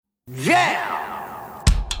Yeah!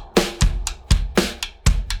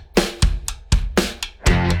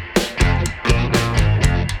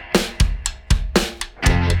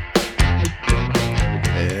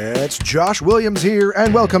 It's Josh Williams here,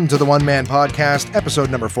 and welcome to the One Man Podcast, episode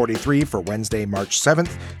number 43 for Wednesday, March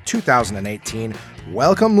 7th, 2018.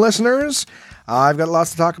 Welcome, listeners. I've got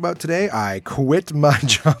lots to talk about today. I quit my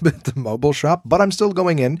job at the mobile shop, but I'm still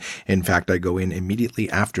going in. In fact, I go in immediately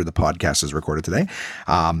after the podcast is recorded today.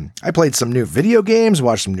 I played some new video games,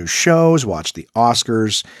 watched some new shows, watched the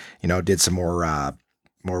Oscars, did some more,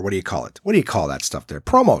 what do you call it? What do you call that stuff there?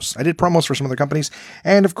 Promos. I did promos for some other companies.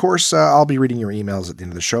 And of course, I'll be reading your emails at the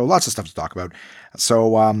end of the show. Lots of stuff to talk about.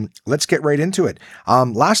 So let's get right into it.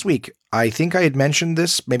 Last week, I think I had mentioned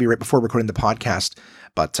this, maybe right before recording the podcast,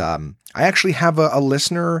 but I actually have a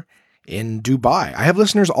listener in Dubai. I have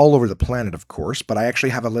listeners all over the planet, of course, but I actually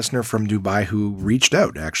have a listener from Dubai who reached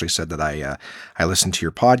out, actually said that I listened to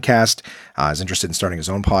your podcast, is interested in starting his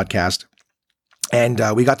own podcast. And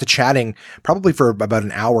we got to chatting probably for about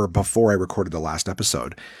an hour before I recorded the last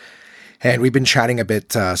episode. And we've been chatting a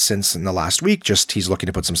bit since in the last week. Just he's looking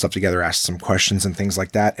to put some stuff together, ask some questions and things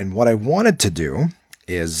like that. And what I wanted to do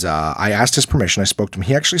is I asked his permission. I spoke to him.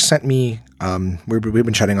 He actually sent me, we've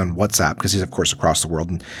been chatting on WhatsApp because he's, of course, across the world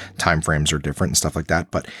and time frames are different and stuff like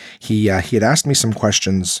that. But he had asked me some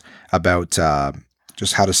questions about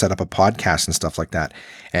just how to set up a podcast and stuff like that.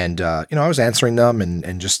 And, I was answering them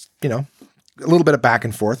and just, a little bit of back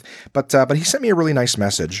and forth, but he sent me a really nice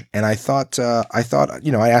message, and I thought, I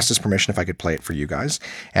asked his permission if I could play it for you guys,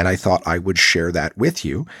 and I thought I would share that with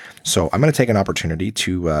you. So I'm going to take an opportunity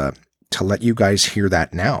to let you guys hear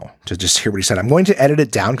that now, to just hear what he said. I'm going to edit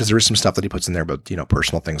it down because there is some stuff that he puts in there about,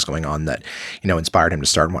 personal things going on that, inspired him to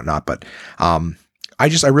start and whatnot. But, I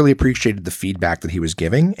really appreciated the feedback that he was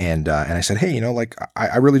giving. And I said, hey,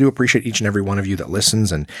 I really do appreciate each and every one of you that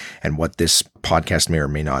listens and what this podcast may or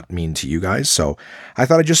may not mean to you guys. So I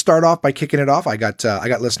thought I'd just start off by kicking it off. I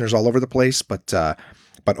got listeners all over the place, but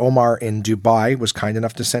Omar in Dubai was kind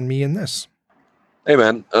enough to send me in this. Hey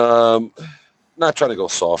man, not trying to go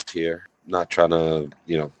soft here, not trying to,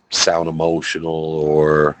 sound emotional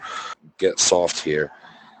or get soft here.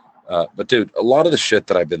 But dude, a lot of the shit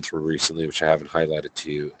that I've been through recently, which I haven't highlighted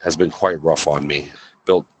to you, has been quite rough on me.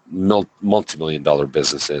 Built multi-million-dollar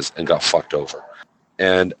businesses and got fucked over.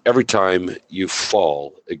 And every time you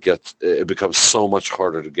fall, it becomes so much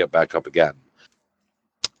harder to get back up again.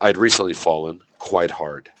 I'd recently fallen quite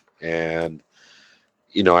hard, and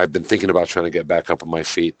I've been thinking about trying to get back up on my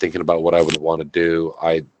feet, thinking about what I would want to do.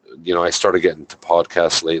 I started getting to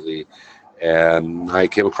podcasts lately, and I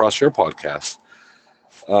came across your podcast.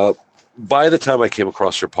 By the time I came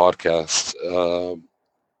across your podcast,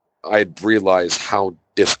 I'd realized how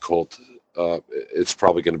difficult it's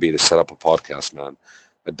probably going to be to set up a podcast, man.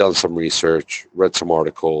 I'd done some research, read some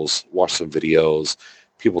articles, watched some videos,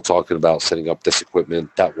 people talking about setting up this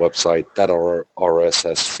equipment, that website, that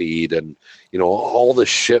RSS feed, and, all this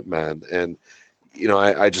shit, man. And,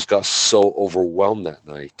 I just got so overwhelmed that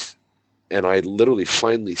night. And I literally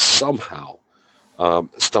finally somehow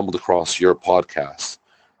stumbled across your podcast.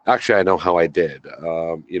 Actually, I know how I did.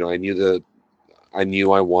 I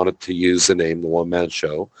knew I wanted to use the name, The One Man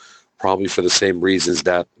Show, probably for the same reasons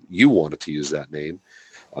that you wanted to use that name.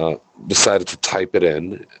 Decided to type it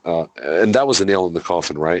in, and that was a nail in the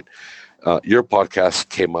coffin, right? Your podcast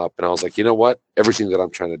came up, and I was like, you know what? Everything that I'm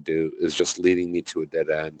trying to do is just leading me to a dead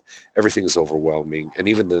end. Everything is overwhelming, and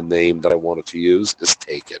even the name that I wanted to use is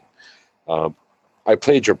taken. I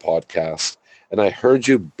played your podcast, and I heard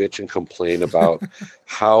you bitch and complain about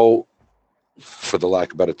how, for the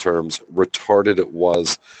lack of better terms, retarded it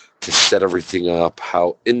was to set everything up,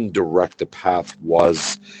 how indirect the path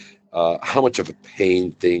was, how much of a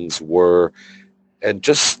pain things were. And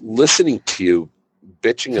just listening to you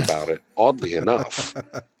bitching about it, oddly enough,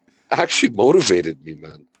 actually motivated me,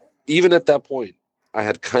 man. Even at that point, I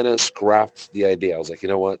had kind of scrapped the idea. I was like, you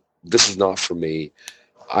know what? This is not for me.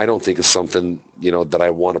 I don't think it's something, that I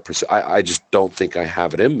want to pursue. I just don't think I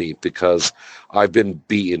have it in me because I've been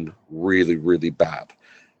beaten really, really bad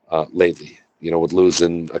lately, with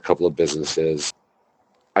losing a couple of businesses.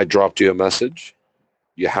 I dropped you a message.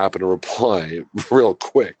 You happen to reply real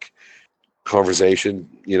quick. Conversation,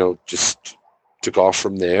 just took off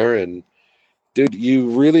from there. And, dude, you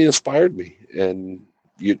really inspired me. And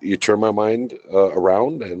you turned my mind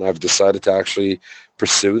around, and I've decided to actually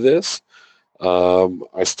pursue this.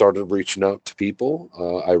 I started reaching out to people.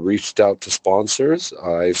 I reached out to sponsors.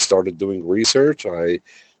 I started doing research. I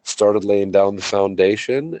started laying down the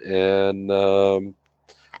foundation. And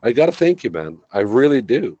I got to thank you, man. I really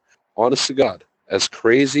do. Honest to God, as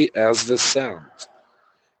crazy as this sounds,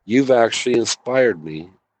 You've actually inspired me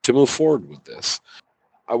to move forward with this.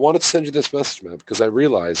 I wanted to send you this message, man, because I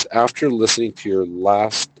realized after listening to your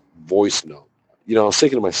last voice note, I was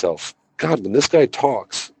thinking to myself, God, when this guy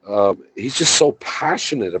talks, he's just so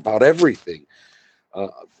passionate about everything. Uh,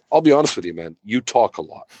 I'll be honest with you, man. You talk a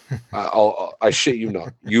lot. I shit you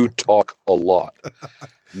not. You talk a lot.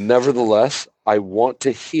 Nevertheless, I want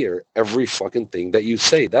to hear every fucking thing that you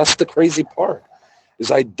say. That's the crazy part.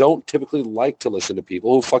 Is I don't typically like to listen to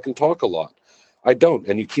people who fucking talk a lot. I don't.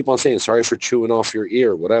 And you keep on saying, sorry for chewing off your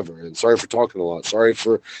ear, whatever. And sorry for talking a lot. Sorry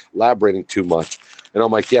for elaborating too much. And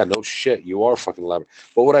I'm like, yeah, no shit. You are fucking elaborating.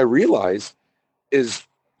 But what I realize is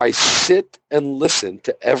I sit and listen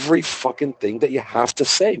to every fucking thing that you have to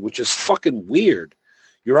say, which is fucking weird.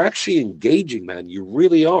 You're actually engaging, man. You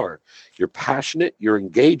really are. You're passionate. You're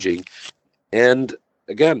engaging. And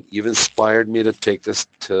again, you've inspired me to take this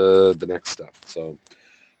to the next step. So,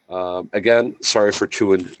 again, sorry for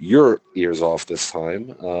chewing your ears off this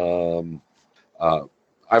time.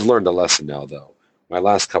 I've learned a lesson now, though. My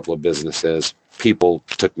last couple of businesses, people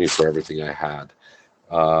took me for everything I had.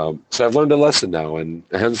 So I've learned a lesson now, and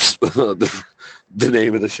hence the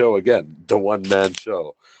name of the show again, The One Man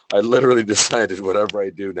Show. I literally decided whatever I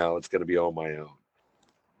do now, it's going to be on my own.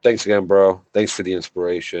 Thanks again, bro. Thanks for the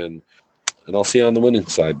inspiration. And I'll see you on the winning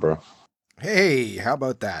side, bro. Hey, how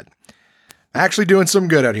about that? Actually doing some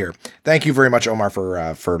good out here. Thank you very much, Omar,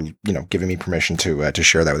 for giving me permission to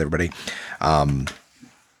share that with everybody.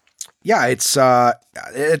 Yeah,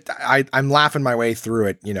 I'm laughing my way through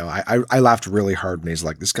it. I laughed really hard when he's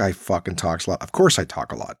like, this guy fucking talks a lot. Of course I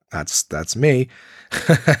talk a lot. That's me.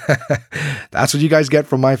 That's what you guys get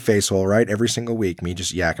from my face hole, right? Every single week, me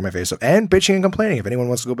just yakking my face up and bitching and complaining. If anyone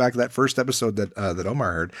wants to go back to that first episode that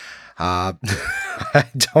Omar heard, I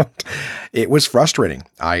don't, it was frustrating.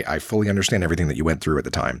 I fully understand everything that you went through at the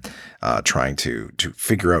time, trying to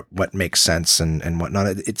figure out what makes sense and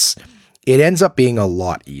whatnot. It ends up being a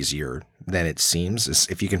lot easier than it seems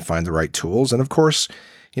if you can find the right tools. And of course,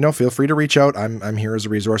 feel free to reach out. I'm here as a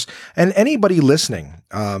resource. And anybody listening,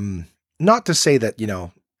 not to say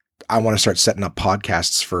that, I want to start setting up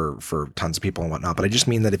podcasts for tons of people and whatnot, but I just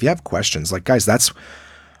mean that if you have questions, like, guys, that's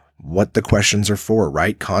what the questions are for,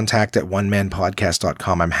 right? Contact at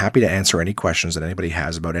onemanpodcast.com. I'm happy to answer any questions that anybody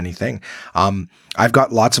has about anything. I've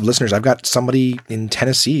got lots of listeners. I've got somebody in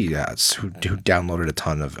Tennessee who downloaded a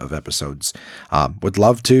ton of episodes. Would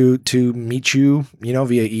love to meet you,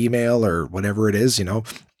 via email or whatever it is,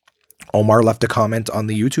 Omar left a comment on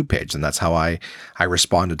the YouTube page, and that's how I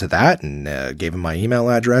responded to that and gave him my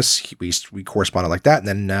email address. We corresponded like that,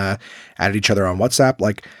 and then added each other on WhatsApp.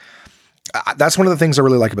 Like, that's one of the things I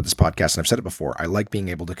really like about this podcast, and I've said it before. I like being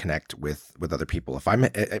able to connect with other people.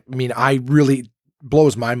 I really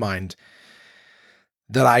blows my mind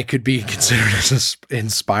that I could be considered as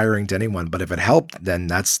inspiring to anyone, but if it helped, then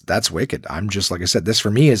that's wicked. I'm just, like I said, this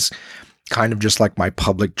for me is kind of just like my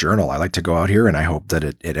public journal. I like to go out here, and I hope that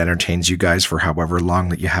it entertains you guys for however long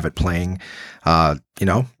that you have it playing,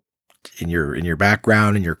 in your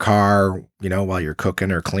background, in your car, while you're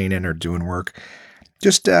cooking or cleaning or doing work.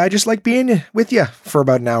 I just like being with you for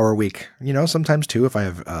about an hour a week, sometimes two, if I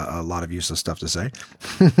have a lot of useless stuff to say.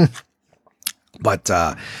 But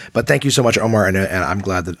thank you so much, Omar. And I'm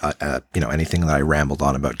glad that, anything that I rambled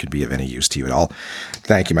on about could be of any use to you at all.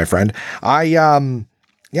 Thank you, my friend.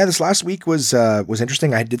 This last week was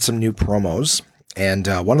interesting. I did some new promos. And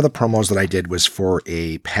one of the promos that I did was for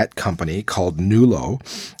a pet company called Nulo.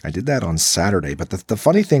 I did that on Saturday. But the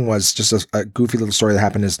funny thing was, just a goofy little story that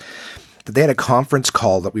happened, is that they had a conference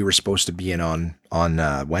call that we were supposed to be in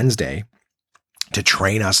on Wednesday to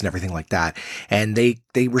train us and everything like that. And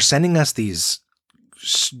they were sending us these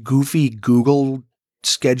goofy Google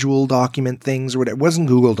schedule document things or whatever. It wasn't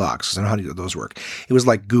Google Docs, because I don't know how those work. It was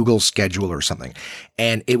like Google Schedule or something.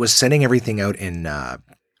 And it was sending everything out in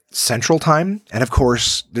Central Time. And of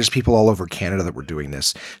course, there's people all over Canada that were doing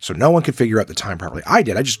this. So no one could figure out the time properly. I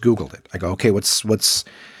did. I just Googled it. I go, okay, what's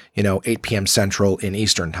 8 p.m. Central in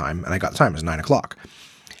Eastern Time. And I got the time. It was 9 o'clock.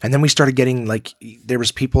 And then we started getting, like, there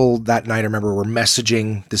was people that night, I remember, were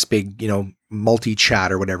messaging this big,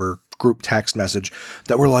 multi-chat or whatever, group text message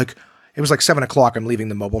that were like, it was like 7 o'clock. I'm leaving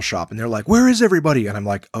the mobile shop, and they're like, where is everybody? And I'm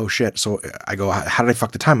like, oh shit. So I go, how did I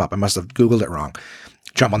fuck the time up? I must have Googled it wrong.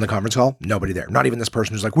 Jump on the conference call. Nobody there. Not even this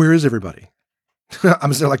person who's like, where is everybody? I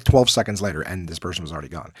was there like 12 seconds later, and this person was already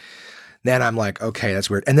gone. Then I'm like, okay, that's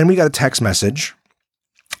weird. And then we got a text message,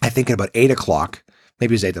 I think at about 8 o'clock,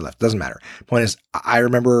 maybe it was 8 to left, doesn't matter. Point is, I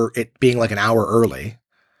remember it being like an hour early,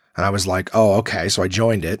 and I was like, oh, okay. So I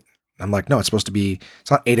joined it. I'm like, no, it's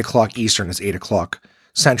not 8 o'clock Eastern, it's 8 o'clock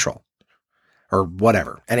Central or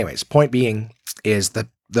whatever. Anyways, point being is that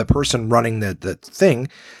the person running the thing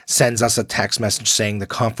sends us a text message saying the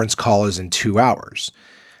conference call is in 2 hours.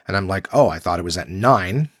 And I'm like, oh, I thought it was at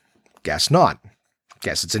 9. Guess not.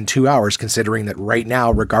 Guess it's in 2 hours, considering that right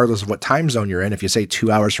now, regardless of what time zone you're in, if you say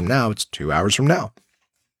 2 hours from now, it's 2 hours from now.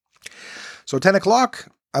 So 10 o'clock,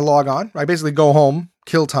 I log on. I basically go home,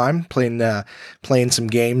 kill time, playing some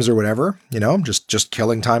games or whatever, just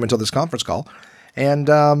killing time until this conference call. And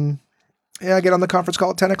I get on the conference call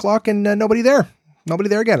at 10 o'clock and nobody there. Nobody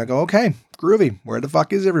there again. I go, okay, groovy. Where the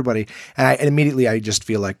fuck is everybody? And immediately I just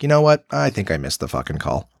feel like, you know what? I think I missed the fucking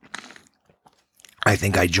call. I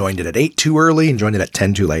think I joined it at 8 too early and joined it at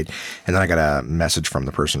 10 too late. And then I got a message from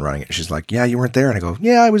the person running it. She's like, yeah, you weren't there. And I go,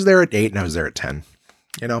 yeah, I was there at 8 and I was there at 10.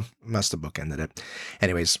 Must have bookended it.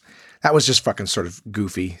 Anyways, that was just fucking sort of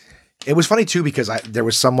goofy. It was funny too, because there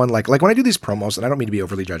was someone like when I do these promos, and I don't mean to be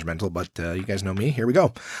overly judgmental, but you guys know me. Here we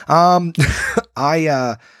go.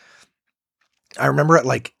 I remember at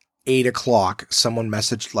like 8 o'clock, someone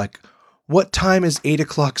messaged like, what time is 8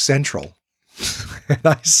 o'clock Central? And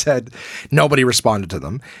I said, nobody responded to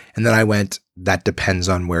them. And then I went, that depends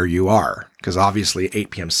on where you are. Because obviously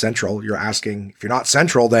 8 p.m. Central, you're asking, if you're not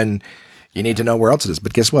Central, then you need to know where else it is.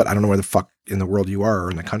 But guess what? I don't know where the fuck in the world you are or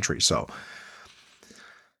in the country. So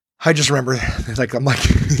I just remember, I'm like,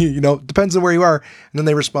 depends on where you are. And then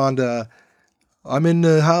they respond, I'm in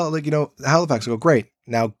Halifax. I go, great.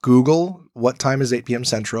 Now Google what time is 8 p.m.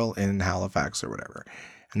 Central in Halifax or whatever.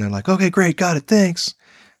 And they're like, okay, great. Got it. Thanks.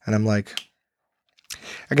 And I'm like,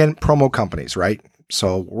 again, promo companies, right?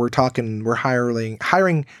 So we're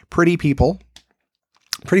hiring pretty people,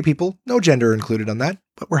 no gender included on that,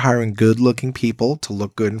 but we're hiring good looking people to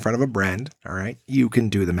look good in front of a brand. All right. You can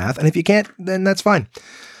do the math. And if you can't, then that's fine.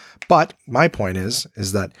 But my point is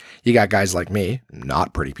that you got guys like me,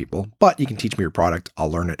 not pretty people, but you can teach me your product. I'll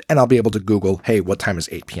learn it and I'll be able to Google, hey, what time is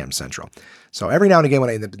 8 p.m. Central? So every now and again, when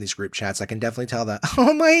I end up in these group chats, I can definitely tell that,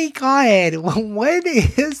 oh my God, what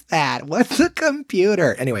is that? What's a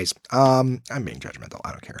computer? Anyways, I'm being judgmental.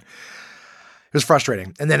 I don't care. It was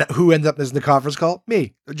frustrating. And then who ended up in the conference call?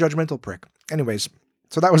 Me, a judgmental prick. Anyways,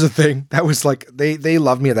 so that was a thing. That was like, they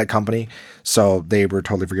loved me at that company. So they were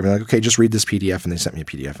totally forgiving. Like, okay, just read this PDF. And they sent me a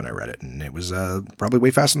PDF and I read it. And it was probably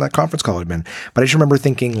way faster than that conference call had been. But I just remember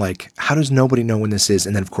thinking like, how does nobody know when this is?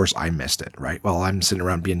 And then of course I missed it, right? Well, I'm sitting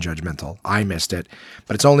around being judgmental. I missed it.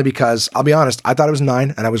 But it's only because, I'll be honest, I thought it was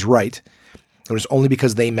 9 and I was right. It was only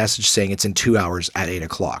because they messaged saying it's in 2 hours at 8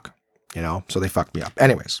 o'clock, so they fucked me up.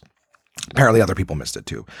 Anyways. Apparently other people missed it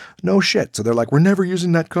too. No shit. So they're like, we're never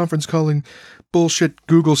using that conference calling bullshit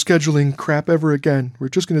Google scheduling crap ever again. We're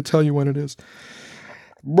just going to tell you when it is.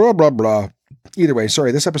 Blah, blah, blah. Either way,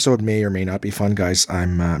 sorry, this episode may or may not be fun, guys.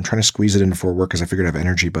 I'm trying to squeeze it in before work because I figured I have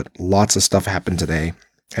energy, but lots of stuff happened today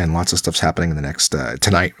and lots of stuff's happening in the next,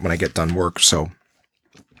 tonight when I get done work. So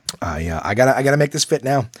I gotta make this fit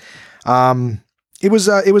now. It was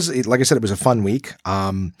like I said, it was a fun week.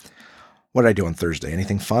 What did I do on Thursday?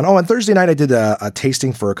 Anything fun? Oh, on Thursday night, I did a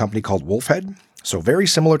tasting for a company called Wolfhead. So very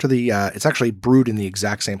similar to it's actually brewed in the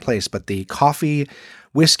exact same place, but the coffee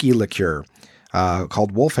whiskey liqueur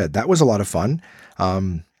called Wolfhead. That was a lot of fun.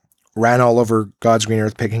 Ran all over God's green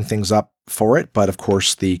earth picking things up for it. But of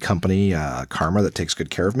course, the company, Karma, that takes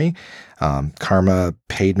good care of me. Karma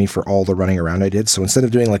paid me for all the running around I did. So instead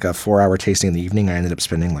of doing like a 4-hour tasting in the evening, I ended up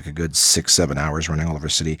spending like a good 6-7 hours running all over the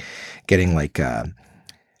city, getting like,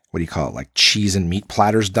 what do you call it? Like cheese and meat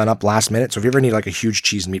platters done up last minute. So if you ever need like a huge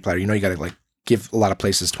cheese and meat platter, you got to like give a lot of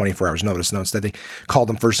places 24 hours notice. No, instead they called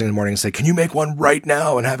them first thing in the morning and say, can you make one right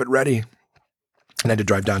now and have it ready? And I had to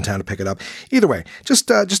drive downtown to pick it up. Either way, just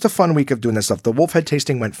a fun week of doing this stuff. The Wolfhead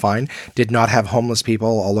tasting went fine. Did not have homeless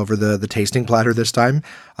people all over the tasting platter this time.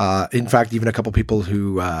 In fact, even a couple people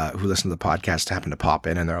who listen to the podcast happened to pop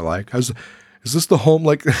in and they're like, is this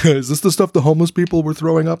the stuff the homeless people were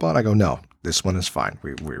throwing up on? I go, no, this one is fine.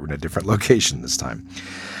 We're in a different location this time.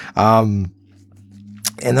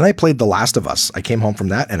 And then I played The Last of Us. I came home from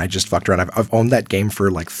that and I just fucked around. I've owned that game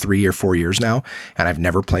for like 3 or 4 years now, and I've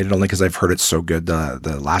never played it only because I've heard it's so good.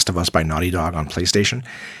 The Last of Us by Naughty Dog on PlayStation.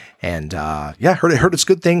 And heard it's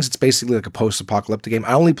good things. It's basically like a post-apocalyptic game.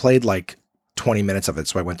 I only played like 20 minutes of it,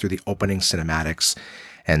 so I went through the opening cinematics.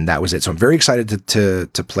 And that was it. So I'm very excited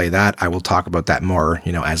to play that. I will talk about that more,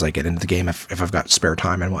 as I get into the game if I've got spare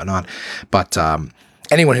time and whatnot. But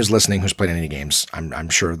anyone who's listening who's played any games, I'm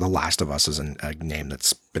sure The Last of Us is a name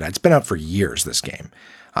it's been out for years. This game,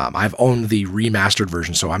 I've owned the remastered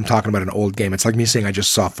version, so I'm talking about an old game. It's like me saying I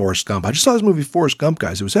just saw Forrest Gump. I just saw this movie Forrest Gump,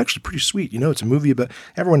 guys. It was actually pretty sweet. It's a movie about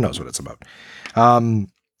everyone knows what it's about.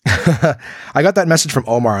 I got that message from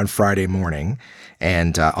Omar on Friday morning.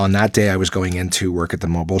 And on that day, I was going into work at the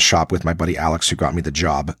mobile shop with my buddy Alex, who got me the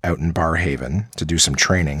job out in Barrhaven to do some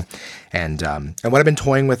training. And what I've been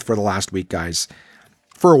toying with for the last week, guys,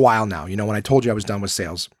 for a while now, when I told you I was done with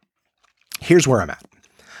sales, here's where I'm at.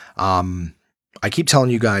 I keep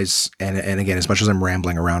telling you guys, and again, as much as I'm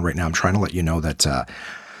rambling around right now, I'm trying to let you know that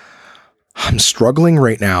I'm struggling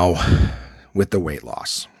right now with the weight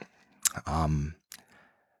loss.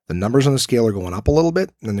 The numbers on the scale are going up a little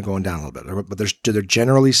bit, and then they're going down a little bit, but they're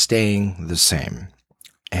generally staying the same.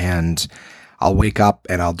 And I'll wake up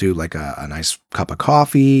and I'll do like a nice cup of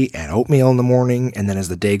coffee and oatmeal in the morning. And then as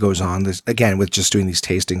the day goes on, again, with just doing these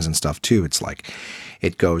tastings and stuff too, it's like,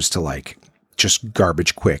 it goes to like just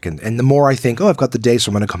garbage quick. And the more I think, I've got the day, so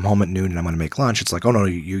I'm going to come home at noon and I'm going to make lunch. It's like, oh no,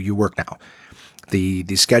 you work now. The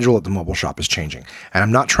schedule at the mobile shop is changing, and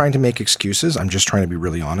I'm not trying to make excuses. I'm just trying to be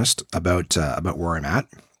really honest about where I'm at.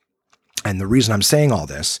 And the reason I'm saying all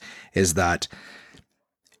this is that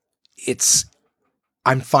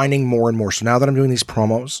I'm finding more and more. So now that I'm doing these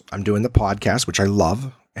promos, I'm doing the podcast, which I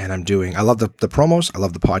love, and I love the promos, I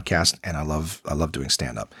love the podcast, and I love doing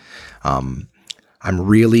stand up. I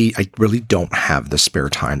really don't have the spare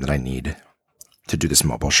time that I need to do this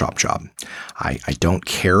mobile shop job. I don't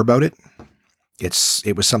care about it.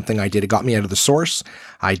 It was something I did. It got me out of the source.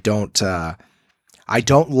 I don't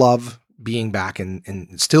love being back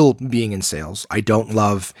and still being in sales. I don't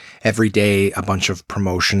love every day a bunch of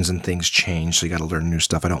promotions and things change. So you got to learn new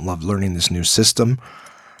stuff. I don't love learning this new system.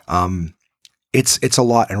 It's a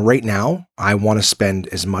lot. And right now I want to spend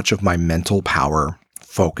as much of my mental power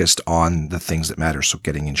focused on the things that matter. So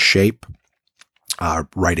getting in shape,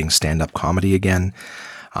 writing stand-up comedy again,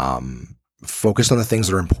 focused on the things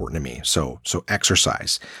that are important to me. So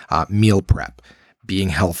exercise, meal prep, being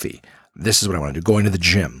healthy. This is what I want to do. Going to the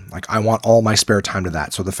gym. Like, I want all my spare time to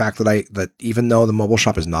that. So the fact that even though the mobile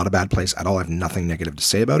shop is not a bad place at all, I have nothing negative to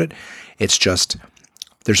say about it. It's just,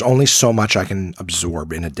 there's only so much I can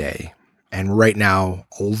absorb in a day. And right now,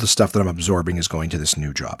 all the stuff that I'm absorbing is going to this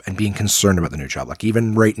new job and being concerned about the new job. Like,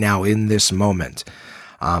 even right now in this moment,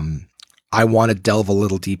 I want to delve a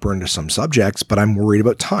little deeper into some subjects, but I'm worried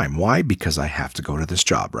about time. Why? Because I have to go to this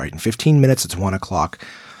job, right? In 15 minutes, it's 1 o'clock.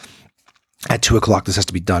 At 2 o'clock, this has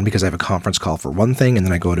to be done because I have a conference call for one thing, and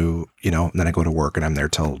then I go to, work, and I'm there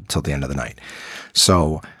till the end of the night.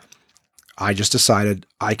 So I just decided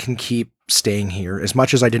I can keep staying here. As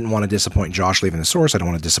much as I didn't want to disappoint Josh leaving the source, I don't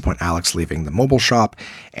want to disappoint Alex leaving the mobile shop.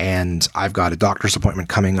 And I've got a doctor's appointment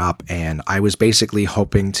coming up, and I was basically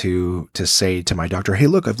hoping to say to my doctor, hey,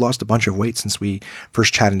 look, I've lost a bunch of weight since we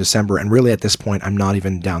first chatted in December. And really at this point, I'm not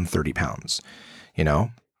even down 30 pounds.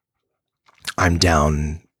 I'm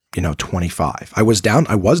down 25. I was down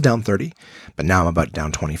 30, but now I'm about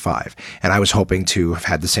down 25. And I was hoping to have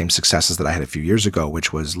had the same successes that I had a few years ago,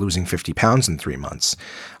 which was losing 50 pounds in 3 months.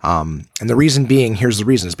 And the reason being, here's the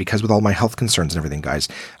reason, is because with all my health concerns and everything, guys,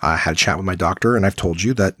 I had a chat with my doctor, and I've told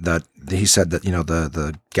you that he said that,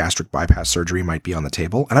 the gastric bypass surgery might be on the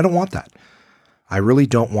table. And I don't want that. I really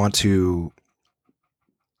don't want to,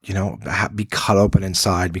 be cut open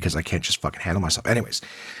inside because I can't just fucking handle myself. Anyways,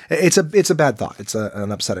 it's a bad thought. It's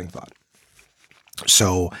an upsetting thought.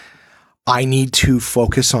 So I need to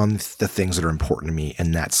focus on the things that are important to me.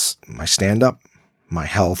 And that's my stand-up, my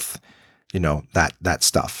health, that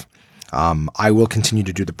stuff. I will continue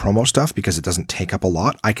to do the promo stuff because it doesn't take up a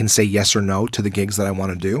lot. I can say yes or no to the gigs that I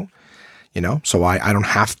want to do, so I don't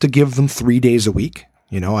have to give them 3 days a week.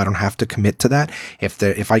 I don't have to commit to that.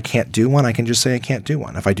 If I can't do one, I can just say I can't do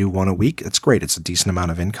one. If I do one a week, it's great. It's a decent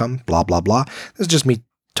amount of income, blah, blah, blah. This is just me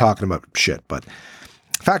talking about shit. But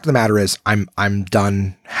fact of the matter is I'm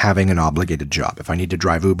done having an obligated job. If I need to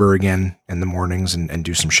drive Uber again in the mornings and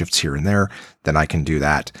do some shifts here and there, then I can do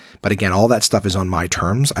that. But again, all that stuff is on my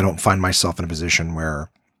terms. I don't find myself in a position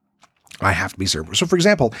where I have to be served. So for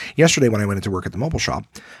example, yesterday when I went into work at the mobile shop,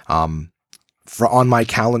 on my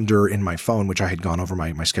calendar in my phone, which I had gone over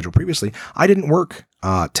my schedule previously, I didn't work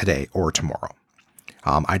today or tomorrow.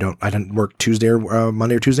 I didn't work Tuesday or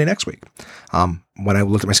Monday or Tuesday next week. When I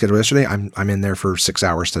looked at my schedule yesterday, I'm in there for 6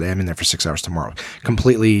 hours today. I'm in there for 6 hours tomorrow.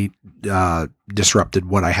 Completely disrupted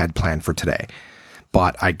what I had planned for today.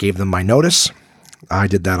 But I gave them my notice. I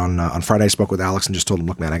did that on Friday. I spoke with Alex and just told him,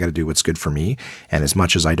 look, man, I got to do what's good for me. And as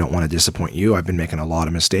much as I don't want to disappoint you, I've been making a lot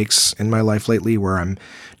of mistakes in my life lately where I'm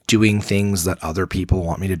doing things that other people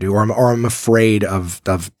want me to do, or I'm afraid of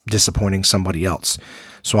disappointing somebody else.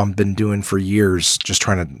 So I've been doing for years, just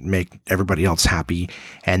trying to make everybody else happy.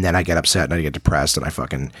 And then I get upset and I get depressed and I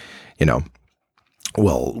fucking,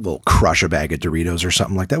 will crush a bag of Doritos or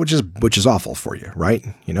something like that, which is awful for you, right?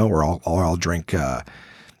 Or I'll drink,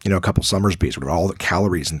 a couple Summersbees, whatever, all the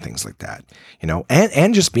calories and things like that,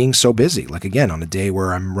 and just being so busy. Like, again, on a day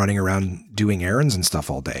where I'm running around doing errands and stuff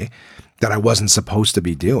all day that I wasn't supposed to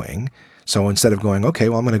be doing. So instead of going, okay,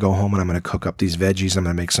 well, I'm going to go home and I'm going to cook up these veggies, I'm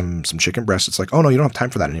going to make some chicken breasts. It's like, oh no, you don't have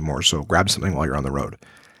time for that anymore. So grab something while you're on the road,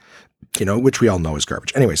 which we all know is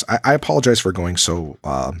garbage. Anyways, I apologize for going so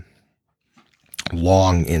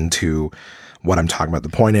long into what I'm talking about. The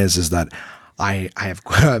point is that I have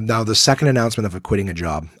now the second announcement of quitting a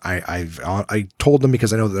job. I told them,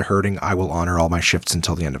 because I know that they're hurting, I will honor all my shifts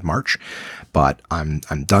until the end of March, but I'm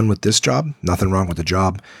done with this job. Nothing wrong with the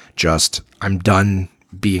job. Just I'm done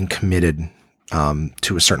being committed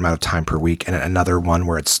to a certain amount of time per week, and another one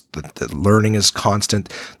where it's the learning is constant,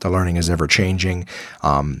 the learning is ever changing,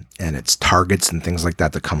 and it's targets and things like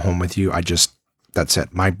that come home with you. That's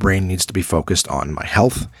it. My brain needs to be focused on my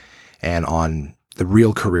health and on the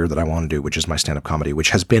real career that I want to do, which is my stand-up comedy, which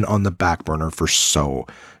has been on the back burner for so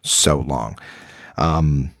long.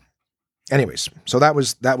 Anyways, so that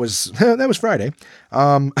was Friday.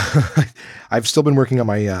 I've still been working on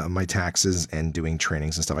my taxes and doing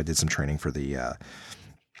trainings and stuff. I did some training for the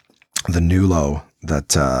Nulo.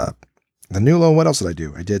 What else did I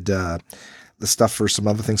do? I did the stuff for some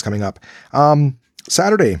other things coming up.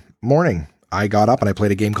 Saturday morning, I got up and I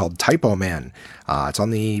played a game called Typo Man. It's on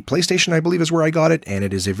the PlayStation, I believe is where I got it, and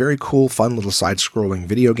it is a very cool, fun little side-scrolling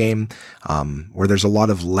video game where there's a lot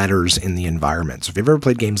of letters in the environment. So if you've ever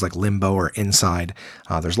played games like Limbo or Inside,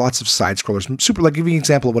 there's lots of side-scrollers. Like, give you an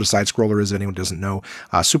example of what a side-scroller is if anyone doesn't know.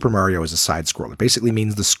 Super Mario is a side-scroller. It basically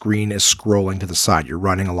means the screen is scrolling to the side. You're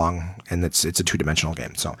running along, and it's a two-dimensional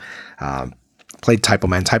game. So played Typo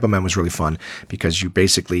Man. Typo Man was really fun because you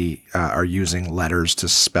basically are using letters to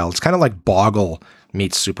spell. It's kind of like Boggle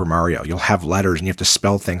meets Super Mario. You'll have letters and you have to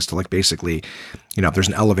spell things to, like, basically, if there's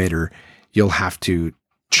an elevator, you'll have to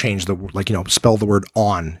change spell the word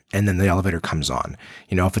on, and then the elevator comes on.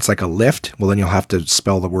 If it's like a lift, well, then you'll have to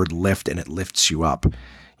spell the word lift and it lifts you up.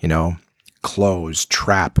 Close,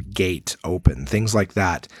 trap, gate, open, things like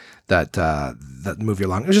that move you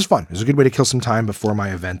along. It was just fun. It was a good way to kill some time before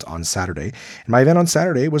my event on Saturday. And my event on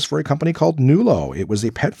Saturday was for a company called Nulo. It was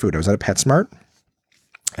a pet food. I was at a PetSmart.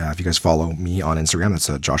 If you guys follow me on Instagram, that's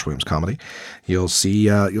Josh Williams Comedy. You'll see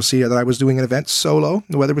that I was doing an event solo.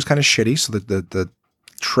 The weather was kind of shitty, so the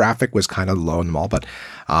traffic was kind of low in the mall, but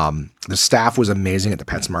the staff was amazing at the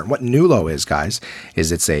PetSmart. And what Nulo is, guys,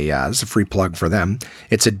 is it's a free plug for them.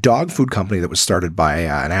 It's a dog food company that was started by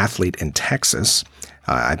an athlete in Texas.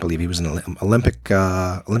 I believe he was an Olympic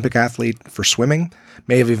athlete for swimming.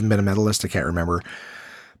 May have even been a medalist. I can't remember.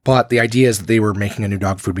 But the idea is that they were making a new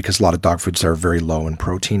dog food because a lot of dog foods are very low in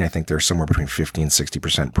protein. I think they're somewhere between 50 and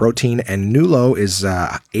 60% protein. And Nulo is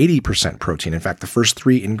 80% protein. In fact, the first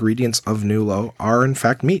three ingredients of Nulo are, in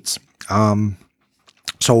fact, meats.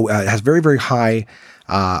 So it has very, very high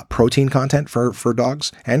protein content for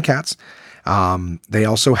dogs and cats. They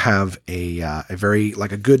also have a very,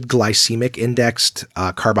 like, a good glycemic indexed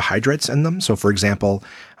carbohydrates in them. So, for example,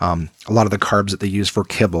 a lot of the carbs that they use for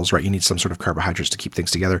kibbles, right? You need some sort of carbohydrates to keep things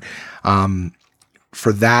together.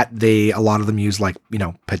 For that, a lot of them use, like,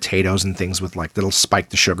 potatoes and things with, like, that'll spike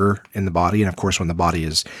the sugar in the body. And of course, when the body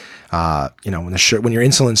is, when your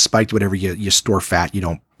insulin's spiked, whatever, you store fat, you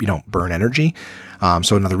don't burn energy.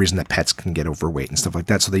 So another reason that pets can get overweight and stuff like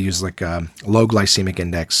that. So they use, like, low glycemic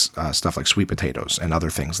index stuff like sweet potatoes and other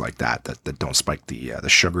things like that don't spike the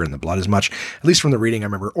sugar in the blood as much. At least from the reading I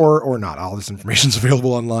remember, or not. All this information is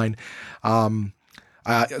available online.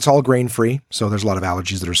 It's all grain free, so there's a lot of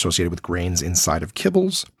allergies that are associated with grains inside of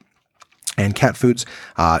kibbles and cat foods.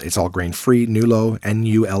 It's all grain free. Nulo,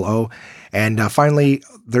 Nulo, and finally,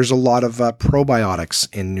 there's a lot of probiotics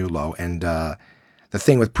in Nulo, and the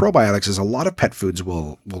thing with probiotics is a lot of pet foods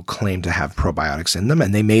will claim to have probiotics in them,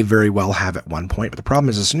 and they may very well have at one point. But the problem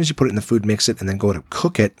is, as soon as you put it in the food, mix it, and then go to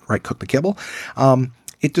cook the kibble,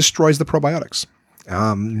 it destroys the probiotics.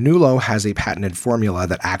 Nulo has a patented formula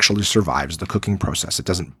that actually survives the cooking process. It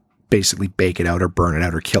doesn't basically bake it out or burn it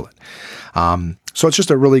out or kill it. So it's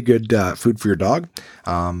just a really good food for your dog.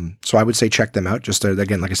 So I would say check them out. Just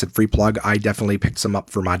again, like I said, free plug. I definitely picked some up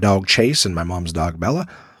for my dog Chase and my mom's dog Bella.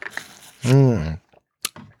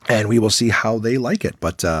 And we will see how they like it.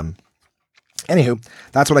 But anywho,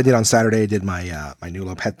 that's what I did on Saturday. I did my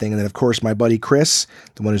Nulo pet thing. And then, of course, my buddy Chris,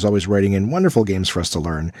 the one who's always writing in wonderful games for us to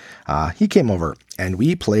learn, he came over and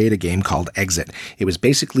we played a game called Exit. It was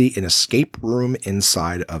basically an escape room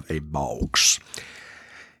inside of a box.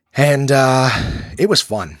 And it was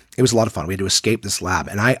fun. It was a lot of fun. We had to escape this lab.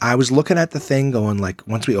 And I was looking at the thing going, like,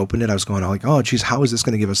 once we opened it, I was going, like, oh, geez, how is this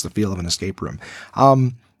going to give us the feel of an escape room?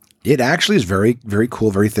 It actually is very, very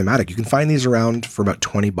cool, very thematic. You can find these around for about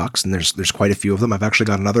 $20, and there's quite a few of them. I've actually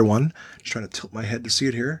got another one. Just trying to tilt my head to see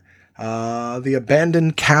it here. The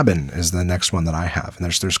Abandoned Cabin is the next one that I have, and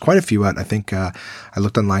there's quite a few out. I think I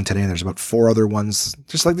looked online today, and there's about 4 other ones.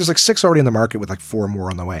 There's like 6 already in the market with like 4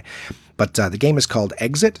 more on the way. But the game is called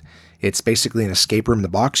Exit. It's basically an escape room in the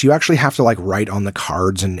box. You actually have to like write on the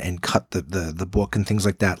cards and cut the book and things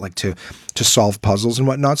like that, like to solve puzzles and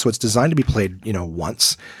whatnot. So it's designed to be played,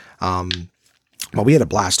 once. Well, we had a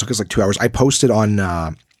blast. It took us like 2 hours. I posted on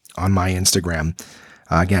my Instagram,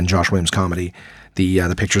 again, Josh Williams Comedy,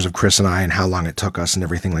 the pictures of Chris and I and how long it took us and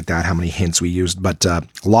everything like that, how many hints we used, but a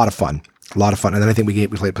lot of fun. And then I think we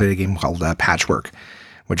played a game called Patchwork,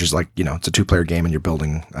 which is like, it's a 2-player game and you're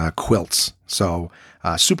building quilts. So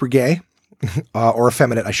super gay, or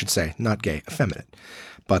effeminate, I should say. Not gay, effeminate.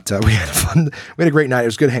 But we had a great night. It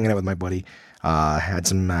was good hanging out with my buddy. Had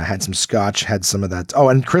some scotch, had some of that. Oh,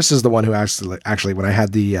 and Chris is the one who actually when I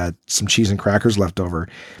had the some cheese and crackers left over,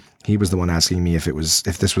 he was the one asking me if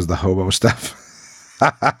this was the hobo stuff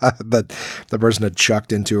that the person had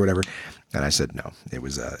chucked into or whatever. And I said no, it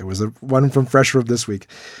was a one from Fresh Room this week.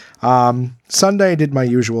 Sunday I did my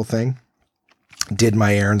usual thing. Did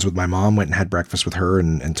my errands with my mom, went and had breakfast with her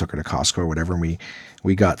and took her to Costco or whatever. And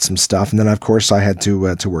we got some stuff. And then of course I had to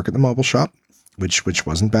work at the mobile shop, which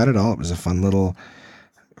wasn't bad at all. It was a fun little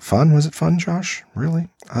fun. Was it fun, Josh? Really?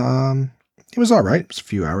 It was all right. It was a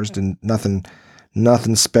few hours.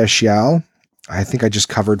 Nothing special. I think I just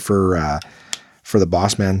covered for the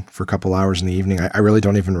boss man for a couple hours in the evening. I really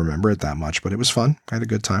don't even remember it that much, but it was fun. I had a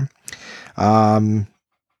good time.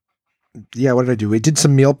 Yeah, what did I do? We did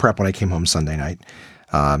some meal prep when I came home Sunday night.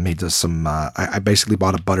 Made us some, I basically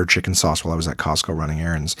bought a butter chicken sauce while I was at Costco running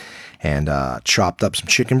errands and chopped up some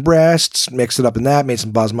chicken breasts, mixed it up in that, made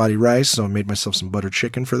some basmati rice. So I made myself some butter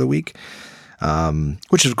chicken for the week,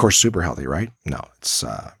 which is of course super healthy, right? No, it's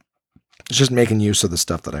just making use of the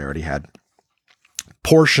stuff that I already had.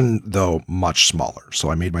 Portion, though, much smaller. So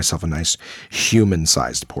I made myself a nice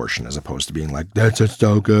human-sized portion as opposed to being like, that's just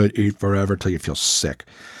so good, eat forever till you feel sick.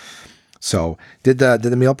 So did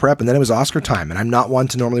the meal prep, and then it was Oscar time. And I'm not one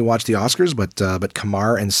to normally watch the Oscars, but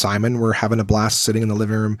Kamar and Simon were having a blast sitting in the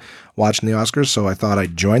living room watching the Oscars. So I thought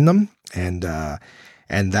I'd join them, and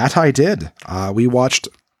that I did. We watched.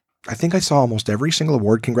 I think I saw almost every single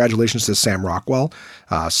award. Congratulations to Sam Rockwell,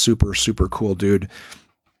 super super cool dude.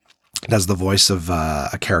 Does the voice of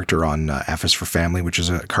a character on F is for Family, which is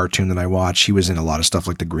a cartoon that I watch. He was in a lot of stuff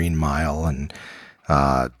like The Green Mile and.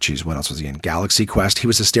 What else was he in? Galaxy Quest. He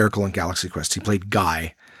was hysterical in Galaxy Quest. He played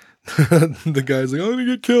Guy. The guy's like, I'm gonna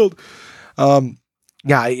get killed.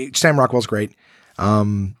 Yeah, Sam Rockwell's great.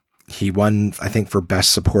 He won, I think, for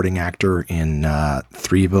Best Supporting Actor in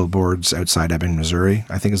 3 Billboards Outside Ebbing, Missouri,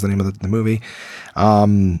 I think is the name of the movie.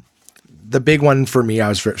 The big one for me I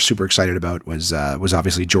was super excited about was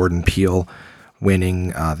obviously Jordan Peele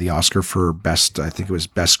winning the Oscar for Best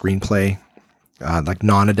Screenplay. Like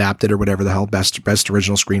non-adapted or whatever the hell, best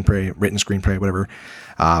original screenplay, written screenplay, whatever,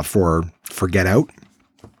 for Get Out.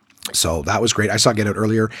 So that was great. I saw Get Out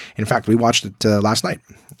earlier. In fact, we watched it last night.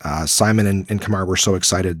 Simon and Kamar were so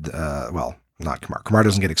excited. Well, not Kamar. Kamar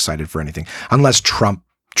doesn't get excited for anything unless Trump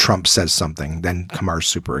says something. Then Kamar's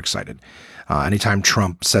super excited. Anytime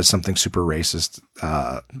Trump says something super racist.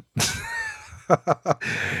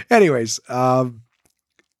 Anyways.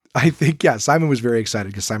 I think, yeah, Simon was very excited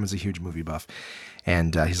because Simon's a huge movie buff.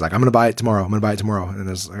 And he's like, I'm going to buy it tomorrow. And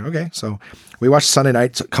I was like, okay. So we watched Sunday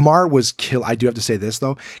night. So Kamar was I do have to say this,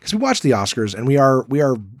 though, because we watched the Oscars and we are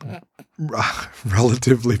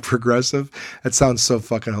relatively progressive. That sounds so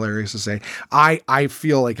fucking hilarious to say. I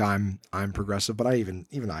feel like I'm progressive, but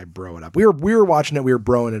even I bro it up. We were watching it. We were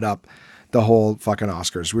broing it up the whole fucking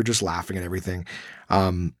Oscars. We were just laughing at everything.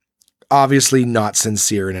 Obviously not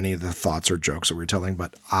sincere in any of the thoughts or jokes that we were telling,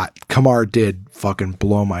 but Kamar did fucking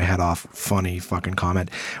blow my head off. Funny fucking comment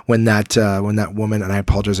when that woman, and I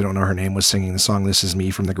apologize, I don't know her name, was singing the song "This Is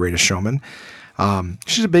Me" from The Greatest Showman.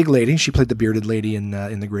 She's a big lady. She played the bearded lady in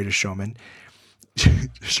The Greatest Showman.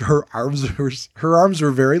 her arms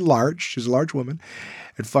were very large. She's a large woman.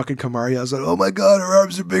 And fucking Kamar yells like, "Oh my God, her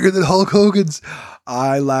arms are bigger than Hulk Hogan's."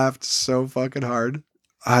 I laughed so fucking hard.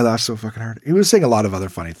 He was saying a lot of other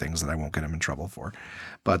funny things that I won't get him in trouble for.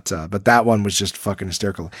 But that one was just fucking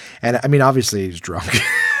hysterical. And I mean, obviously he's drunk.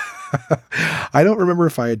 I don't remember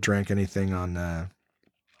if I had drank anything on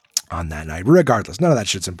that night. Regardless, none of that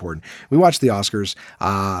shit's important. We watched the Oscars.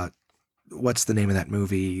 What's the name of that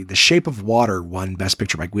movie? The Shape of Water won Best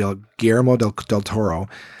Picture by Guillermo del Toro.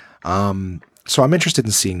 So I'm interested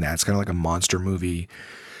in seeing that. It's kind of like a monster movie,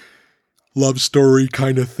 love story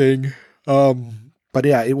kind of thing. But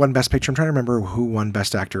yeah, it won Best Picture. I'm trying to remember who won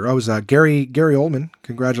Best Actor. Oh, it was Gary Oldman.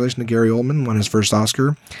 Congratulations to Gary Oldman, won his first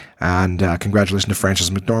Oscar. And congratulations to Frances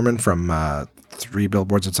McDormand from 3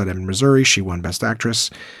 Billboards Outside Ebbing, Missouri. She won Best Actress.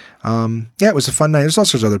 Yeah, it was a fun night. There's all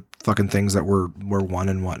sorts of other fucking things that were won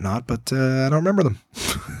and whatnot, but I don't remember them.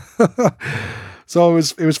 So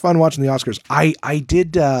it was fun watching the Oscars. I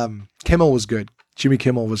did. Kimmel was good. Jimmy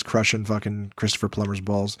Kimmel was crushing fucking Christopher Plummer's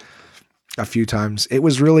balls a few times. It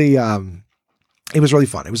was really fun.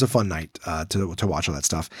 It was a fun night to watch all that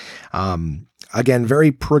stuff. Again,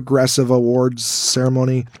 very progressive awards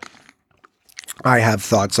ceremony. I have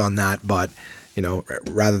thoughts on that, but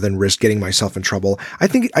rather than risk getting myself in trouble, I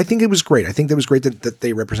think it was great. I think that was great that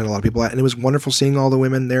they represent a lot of people, and it was wonderful seeing all the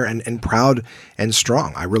women there and proud and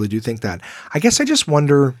strong. I really do think that. I guess I just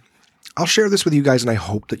wonder. I'll share this with you guys, and I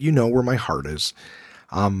hope that you know where my heart is.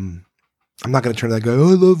 I'm not going to turn to that guy. I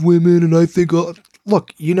love women, and I think.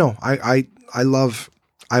 Look, I've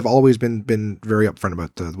always been very upfront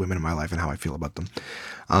about the women in my life and how I feel about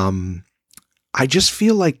them. I just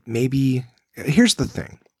feel like maybe, here's the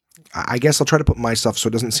thing. I guess I'll try to put myself so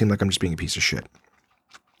it doesn't seem like I'm just being a piece of shit.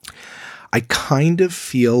 I kind of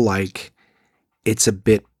feel like it's a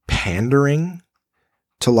bit pandering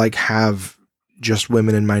to like have just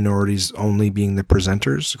women and minorities only being the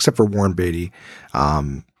presenters, except for Warren Beatty,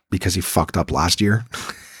 because he fucked up last year.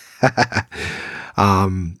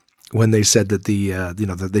 When they said that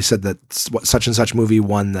they said that such and such movie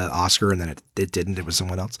won the Oscar and then it didn't, it was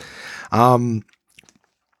someone else.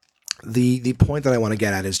 The point that I want to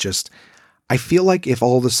get at is just, I feel like if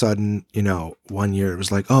all of a sudden, 1 year it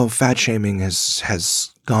was like, oh, fat shaming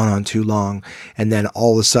has gone on too long. And then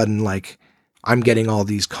all of a sudden, like, I'm getting all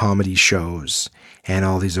these comedy shows and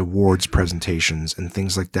all these awards presentations and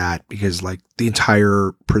things like that, because like the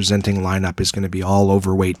entire presenting lineup is going to be all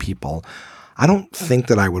overweight people. I don't think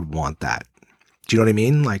that I would want that. Do you know what I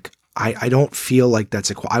mean? Like, I don't feel like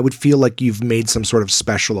that's I would feel like you've made some sort of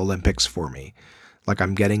special Olympics for me. Like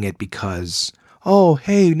I'm getting it because, oh,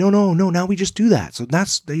 hey, no, now we just do that. So I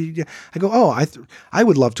go, oh, I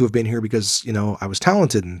would love to have been here because, I was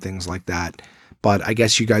talented and things like that. But I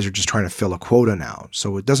guess you guys are just trying to fill a quota now.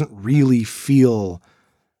 So it doesn't really feel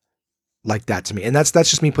like that to me. And that's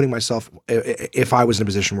just me putting myself, if I was in a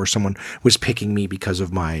position where someone was picking me because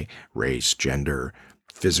of my race, gender,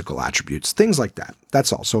 physical attributes, things like that.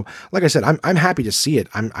 That's all. So like I said, I'm happy to see it.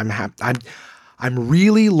 I'm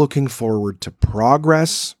really looking forward to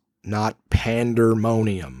progress, not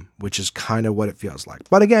pandemonium, which is kind of what it feels like.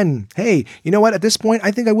 But again, hey, you know what? At this point,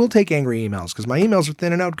 I think I will take angry emails because my emails are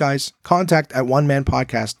thinning out, guys.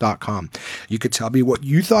 contact@onemanpodcast.com. You could tell me what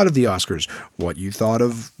you thought of the Oscars, what you thought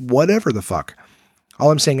of whatever the fuck.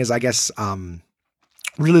 All I'm saying is, I guess,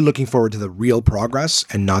 really looking forward to the real progress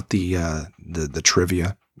and not the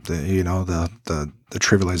trivia, the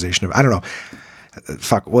trivialization of, I don't know.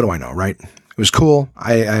 Fuck, what do I know, right? It was cool.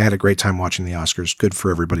 I had a great time watching the Oscars. Good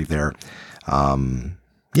for everybody there.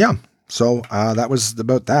 Yeah. So that was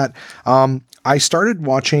about that. I started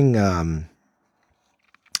watching. I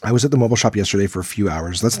was at the mobile shop yesterday for a few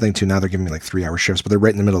hours. That's the thing too. Now they're giving me like 3-hour shifts, but they're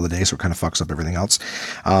right in the middle of the day, so it kind of fucks up everything else.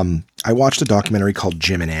 I watched a documentary called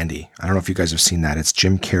Jim and Andy. I don't know if you guys have seen that. It's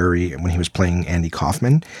Jim Carrey when he was playing Andy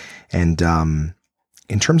Kaufman, and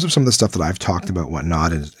in terms of some of the stuff that I've talked about,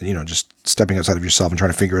 whatnot, is, just stepping outside of yourself and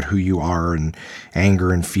trying to figure out who you are and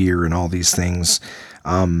anger and fear and all these things.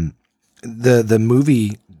 The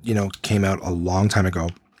movie, came out a long time ago,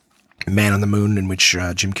 Man on the Moon, in which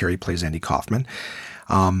Jim Carrey plays Andy Kaufman.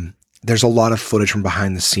 There's a lot of footage from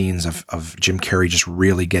behind the scenes of Jim Carrey just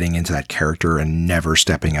really getting into that character and never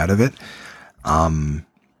stepping out of it.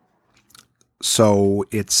 So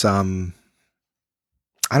it's, I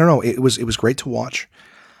don't know. It was great to watch.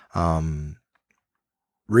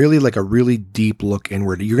 Really like a really deep look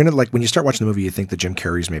inward. You're going to, like, when you start watching the movie, you think that Jim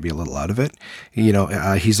Carrey's maybe a little out of it.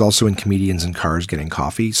 He's also in Comedians in Cars Getting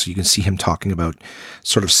Coffee. So you can see him talking about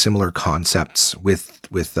sort of similar concepts with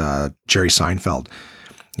Jerry Seinfeld,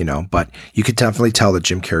 but you could definitely tell that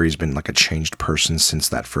Jim Carrey's been like a changed person since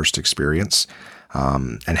that first experience.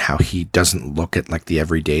 And how he doesn't look at like the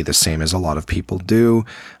everyday the same as a lot of people do.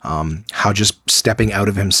 How just stepping out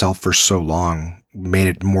of himself for so long made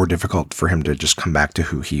it more difficult for him to just come back to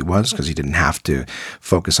who he was, because he didn't have to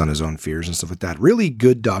focus on his own fears and stuff like that. Really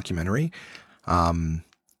good documentary.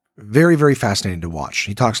 Very, very fascinating to watch.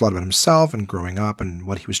 He talks a lot about himself and growing up and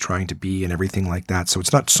what he was trying to be and everything like that. So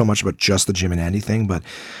it's not so much about just the Jim and Andy thing, but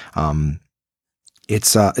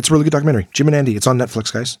it's a really good documentary. Jim and Andy. It's on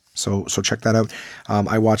Netflix, guys. So check that out.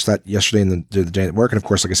 I watched that yesterday and the day at work. And of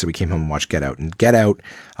course, like I said, we came home and watched Get Out. And Get Out,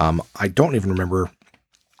 I don't even remember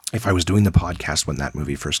if I was doing the podcast when that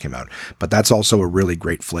movie first came out. But that's also a really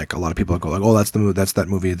great flick. A lot of people go like, oh, that's that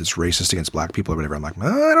movie that's racist against black people or whatever. I'm like,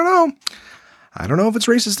 I don't know. I don't know if it's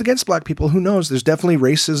racist against black people. Who knows? There's definitely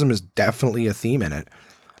racism is definitely a theme in it.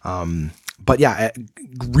 But yeah,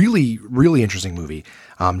 really, really interesting movie.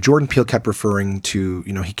 Jordan Peele kept referring to,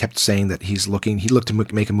 he kept saying that he looked to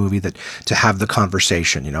make a movie that to have the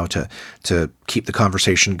conversation, to keep the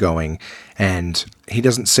conversation going. And he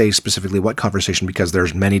doesn't say specifically what conversation because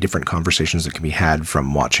there's many different conversations that can be had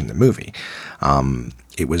from watching the movie.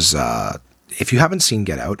 It was, if you haven't seen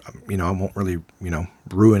Get Out, I won't really,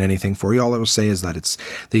 ruin anything for you. All I will say is that it's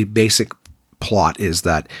the basic plot is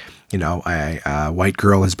that, a white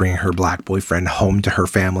girl is bringing her black boyfriend home to her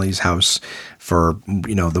family's house for,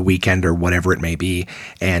 the weekend or whatever it may be.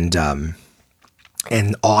 And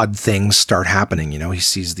odd things start happening. He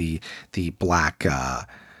sees the black, I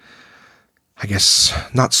guess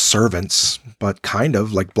not servants, but kind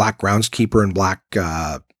of like black groundskeeper and black,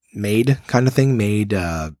 maid kind of thing,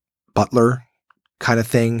 butler kind of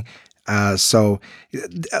thing. So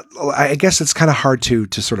I guess it's kind of hard to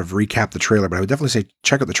sort of recap the trailer, but I would definitely say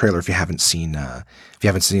check out the trailer if you haven't seen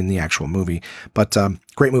the actual movie. But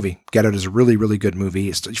great movie. Get Out is a really, really good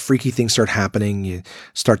movie. Freaky things start happening. You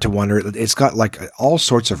start to wonder. It's got like all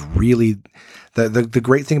sorts of really. The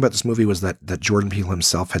great thing about this movie was that Jordan Peele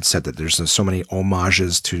himself had said that there's so many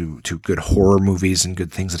homages to good horror movies and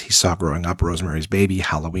good things that he saw growing up. Rosemary's Baby,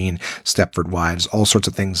 Halloween, Stepford Wives, all sorts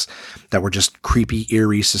of things that were just creepy,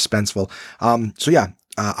 eerie, suspenseful. So yeah,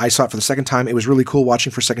 I saw it for the second time. It was really cool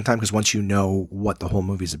watching for a second time because once you know what the whole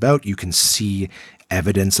movie's about, you can see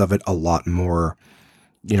evidence of it a lot more.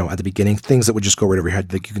 At the beginning, things that would just go right over your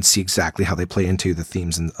head. Like you can see exactly how they play into the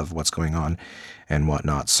themes of what's going on and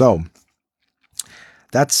whatnot. So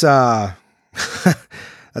that's that's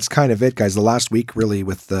kind of it, guys. The last week, really,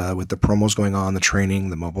 with the promos going on, the training,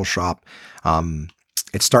 the mobile shop,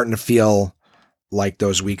 it's starting to feel like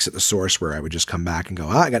those weeks at the source where I would just come back and go,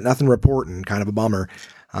 I got nothing to report, and kind of a bummer.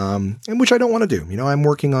 And which I don't want to do. I'm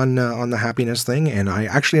working on the happiness thing, and I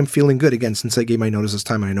actually am feeling good again since I gave my notice this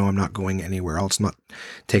time. I know I'm not going anywhere else, not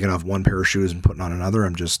taking off one pair of shoes and putting on another.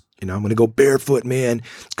 I'm just, I'm going to go barefoot, man.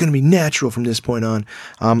 It's going to be natural from this point on.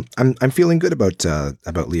 I'm feeling good about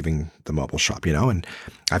leaving the mobile shop, and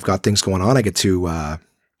I've got things going on. I get to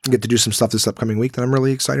do some stuff this upcoming week that I'm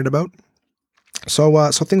really excited about.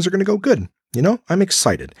 So things are going to go good. I'm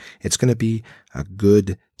excited. It's going to be a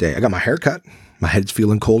good day. I got my hair cut. My head's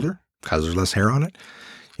feeling colder because there's less hair on it.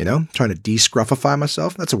 Trying to de-scruffify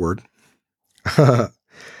myself. That's a word. I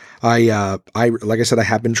like I said, I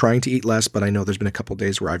have been trying to eat less, but I know there's been a couple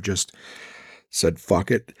days where I've just said, fuck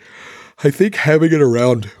it. I think having it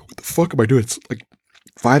around, what the fuck am I doing? It's like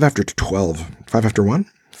 5 after 12, 5 after 1.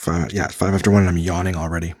 5 after 1. And I'm yawning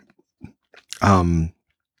already.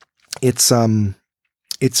 It's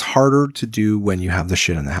harder to do when you have the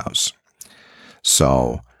shit in the house.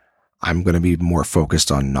 So I'm going to be more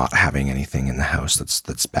focused on not having anything in the house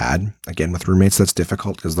that's bad. Again, with roommates, that's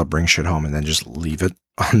difficult because they'll bring shit home and then just leave it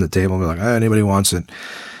on the table and be like, anybody wants it.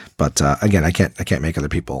 But again, I can't make other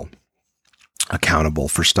people accountable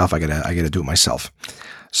for stuff. I gotta do it myself.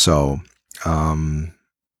 So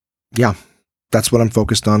yeah, that's what I'm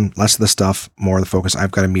focused on. Less of the stuff, more of the focus.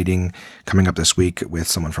 I've got a meeting coming up this week with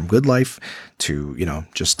someone from Good Life to,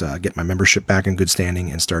 just get my membership back in good standing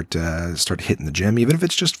and start hitting the gym, even if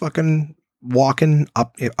it's just fucking walking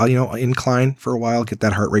up, incline for a while, get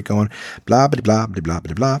that heart rate going, blah, blah, blah, blah, blah,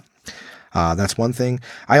 blah, blah. That's one thing.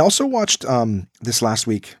 I also watched, this last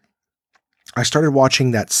week, I started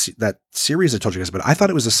watching that series I told you guys about. I thought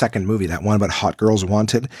it was a second movie, that one about Hot Girls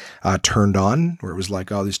Wanted, Turned On, where it was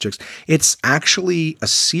like all these chicks. It's actually a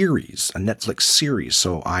series, a Netflix series.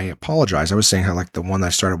 So I apologize. I was saying how like the one that I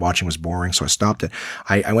started watching was boring, so I stopped it.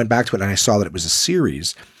 I went back to it and I saw that it was a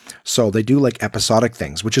series. So they do like episodic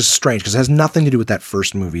things, which is strange because it has nothing to do with that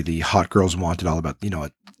first movie, the Hot Girls Wanted, all about,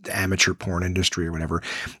 the amateur porn industry or whatever.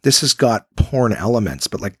 This has got porn elements,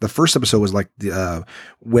 but like the first episode was like the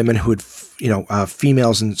women who had,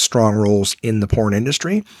 females in strong roles in the porn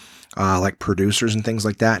industry, like producers and things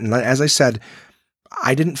like that. And as I said,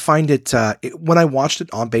 I didn't find it, when I watched it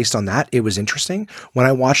based on that, it was interesting. When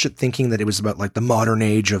I watched it thinking that it was about like the modern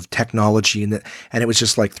age of technology and it was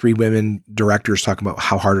just like 3 women directors talking about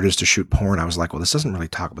how hard it is to shoot porn, I was like, well, this doesn't really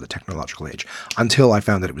talk about the technological age, until I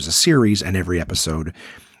found that it was a series and every episode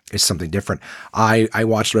is something different. I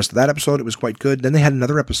watched the rest of that episode. It was quite good. Then they had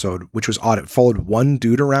another episode, which was odd. It followed one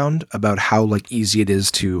dude around about how like easy it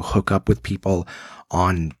is to hook up with people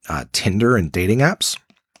on Tinder and dating apps.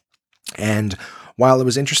 And while it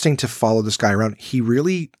was interesting to follow this guy around, he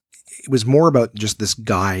really it was more about just this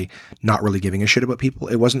guy not really giving a shit about people.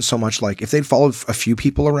 It wasn't so much like if they'd followed a few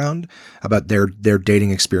people around about their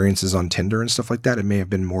dating experiences on Tinder and stuff like that, it may have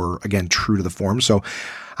been more, again, true to the form. So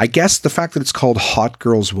I guess the fact that it's called Hot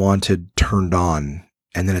Girls Wanted Turned On,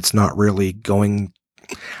 and then it's not really going,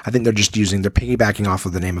 I think they're piggybacking off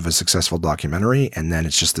of the name of a successful documentary, and then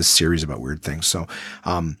it's just this series about weird things. So,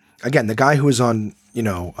 again, the guy who was on,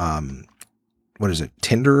 what is it,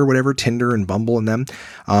 Tinder or whatever, Tinder and Bumble and them,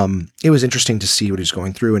 it was interesting to see what he's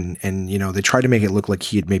going through, and they tried to make it look like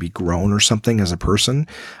he had maybe grown or something as a person,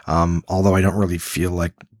 although I don't really feel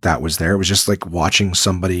like that was there. It was just like watching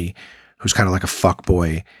somebody who's kind of like a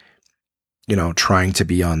fuckboy, trying to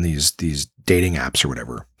be on these dating apps or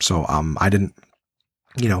whatever. So I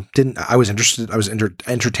I was interested. I was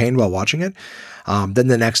entertained while watching it. Then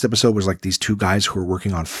the next episode was like these two guys who were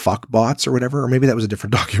working on fuck bots or whatever, or maybe that was a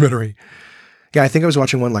different documentary. Yeah, I think I was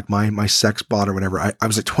watching one like my sex bot or whatever. I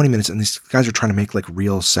was like 20 minutes and these guys are trying to make like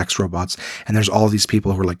real sex robots. And there's all these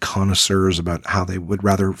people who are like connoisseurs about how they would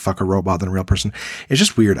rather fuck a robot than a real person. It's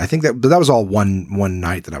just weird. I think that was all one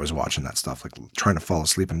night that I was watching that stuff, like trying to fall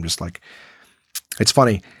asleep. I'm just like, it's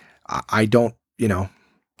funny. I don't,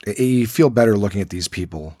 you feel better looking at these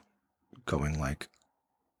people going like,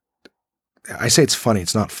 I say it's funny.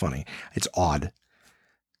 It's not funny. It's odd.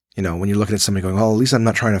 When you're looking at somebody going, oh, at least I'm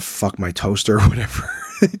not trying to fuck my toaster or whatever,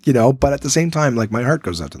 but at the same time, like my heart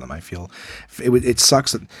goes out to them. I feel it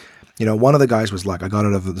sucks that, one of the guys was like, I got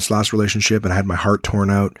out of this last relationship and I had my heart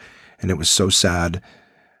torn out and it was so sad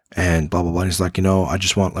and blah, blah, blah. And he's like, I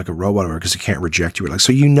just want like a robot because it can't reject you. Like,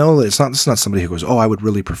 so that this is not somebody who goes, oh, I would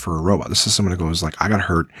really prefer a robot. This is someone who goes like, I got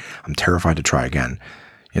hurt. I'm terrified to try again.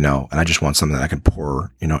 And I just want something that I can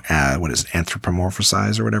pour, what is it,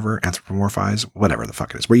 anthropomorphize, whatever the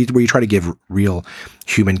fuck it is, where you try to give real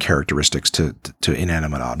human characteristics to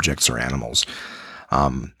inanimate objects or animals.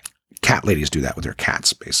 Cat ladies do that with their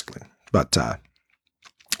cats, basically. But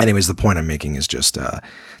anyways, the point I'm making is just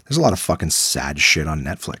there's a lot of fucking sad shit on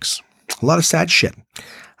Netflix. A lot of sad shit.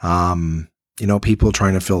 People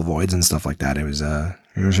trying to fill voids and stuff like that. It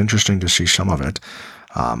was interesting to see some of it.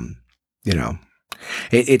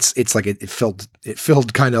 It's like it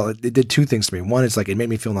filled kind of, it did two things to me. One, it's like it made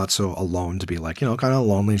me feel not so alone to be like, kind of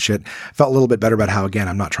lonely and shit. Felt a little bit better about how, again,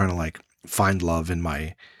 I'm not trying to like find love in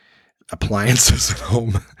my appliances at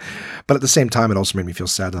home. But at the same time, it also made me feel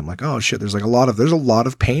sad that I'm like, oh shit, there's a lot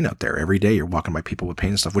of pain out there every day. You're walking by people with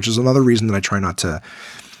pain and stuff, which is another reason that I try not to,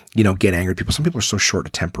 get angry at people. Some people are so short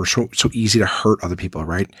of temper, so easy to hurt other people,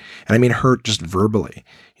 right? And I mean hurt just verbally.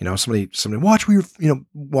 Somebody watch where you're,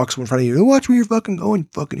 walks in front of you, watch where you're fucking going,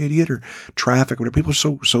 fucking idiot, or traffic, or whatever. People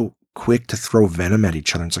are so quick to throw venom at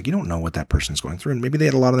each other. It's like, you don't know what that person's going through, and maybe they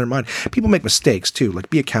had a lot on their mind. People make mistakes too. Like,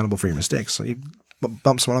 be accountable for your mistakes. So you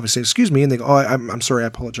bump someone off and say, excuse me, and they go, oh, I'm sorry, I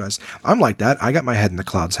apologize. I'm like that. I got my head in the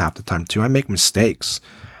clouds half the time too. I make mistakes,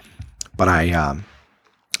 but I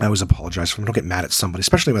always apologize for them. Don't get mad at somebody,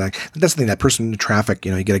 especially when that's the thing, that person in the traffic,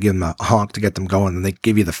 you got to give them a honk to get them going, and they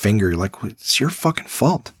give you the finger. You're like, it's your fucking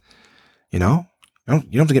fault. You don't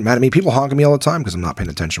have to get mad at me. People honk at me all the time because I'm not paying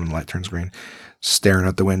attention when the light turns green, staring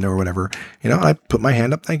out the window or whatever. I put my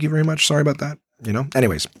hand up. Thank you very much. Sorry about that.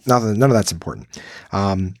 Anyways, none of that's important.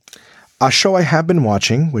 A show I have been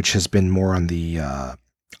watching, which has been more on the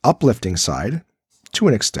uplifting side to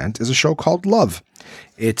an extent, is a show called Love.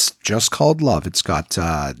 It's just called Love. It's got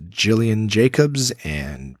Gillian Jacobs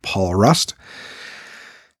and Paul Rust.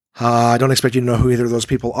 I don't expect you to know who either of those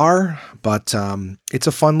people are, but it's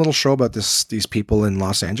a fun little show about these people in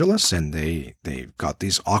Los Angeles, and they've got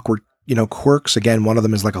these awkward, quirks. Again, one of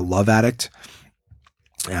them is like a love addict,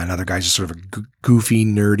 and another guy's just sort of a goofy,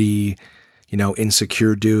 nerdy,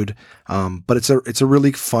 insecure dude. But it's a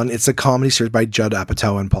really fun, it's a comedy series by Judd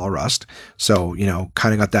Apatow and Paul Rust. So,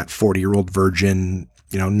 kind of got that 40-year-old virgin,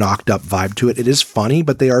 knocked up vibe to it. It is funny,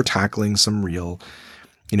 but they are tackling some real,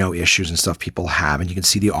 issues and stuff people have. And you can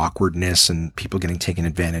see the awkwardness and people getting taken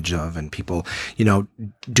advantage of, and people,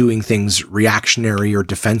 doing things reactionary or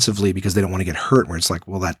defensively because they don't want to get hurt, where it's like,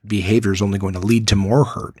 well, that behavior is only going to lead to more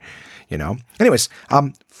hurt, Anyways,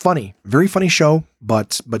 funny, very funny show,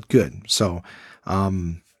 but good. So,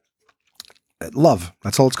 Love,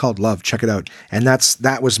 that's all it's called, Love. Check it out. And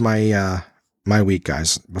that was my week,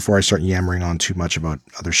 guys, before I start yammering on too much about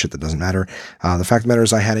other shit that doesn't matter. The fact of the matter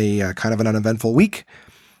is I had a kind of an uneventful week.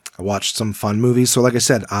 I watched some fun movies. So like I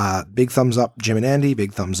said, big thumbs up, Jim and Andy,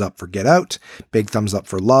 big thumbs up for Get Out, big thumbs up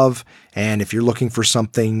for Love. And if you're looking for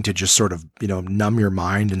something to just sort of, numb your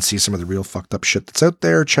mind and see some of the real fucked up shit that's out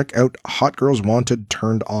there, check out Hot Girls Wanted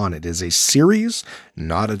Turned On. It is a series,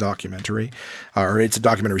 not a documentary, or it's a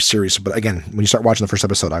documentary series. But again, when you start watching the first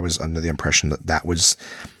episode, I was under the impression that was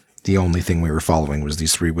the only thing we were following was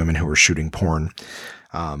these 3 women who were shooting porn.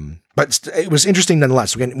 But it was interesting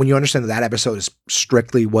nonetheless. Again, when you understand that episode is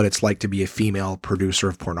strictly what it's like to be a female producer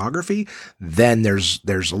of pornography, then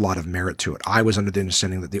there's a lot of merit to it. I was under the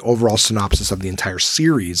understanding that the overall synopsis of the entire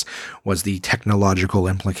series was the technological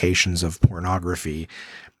implications of pornography,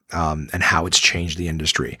 and how it's changed the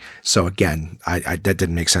industry. So again, that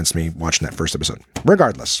didn't make sense to me watching that first episode.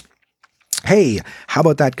 Regardless. Hey, how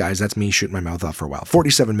about that, guys? That's me shooting my mouth off for a while.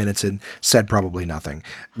 47 minutes in, said probably nothing.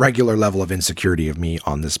 Regular level of insecurity of me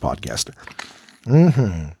on this podcast.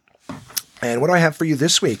 And what do I have for you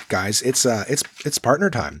this week, guys? It's partner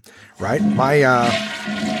time, right? My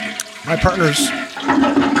partners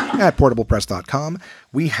at portablepress.com.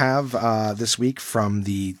 We have this week from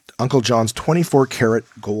the Uncle John's 24 karat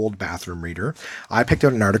gold bathroom reader. I picked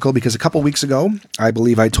out an article because a couple weeks ago, I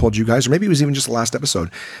believe I told you guys, or maybe it was even just the last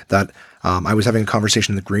episode, that I was having a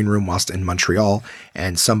conversation in the green room whilst in Montreal,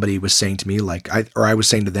 and somebody was saying to me, like, I was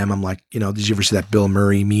saying to them, I'm like, did you ever see that Bill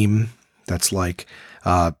Murray meme? That's like,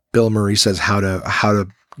 Bill Murray says how to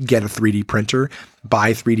get a 3D printer,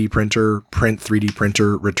 buy 3D printer, print 3D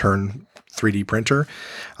printer, return 3D printer.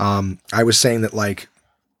 I was saying that, like,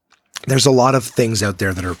 there's a lot of things out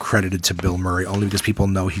there that are credited to Bill Murray only because people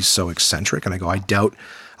know he's so eccentric. And I go, I doubt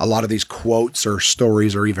a lot of these quotes or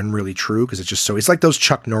stories are even really true because it's like those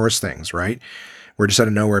Chuck Norris things, right? Where just out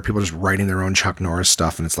of nowhere, people are just writing their own Chuck Norris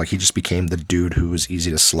stuff. And it's like he just became the dude who was easy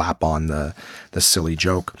to slap on the silly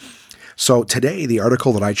joke. So today, the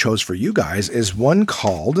article that I chose for you guys is one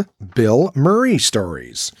called Bill Murray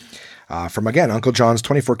Stories. From, again, Uncle John's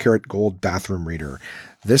 24 karat gold bathroom reader.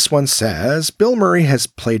 This one says, Bill Murray has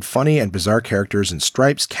played funny and bizarre characters in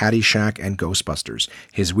Stripes, Caddyshack, and Ghostbusters.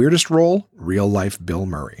 His weirdest role? Real-life Bill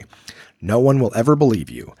Murray. No one will ever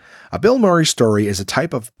believe you. A Bill Murray story is a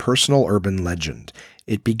type of personal urban legend.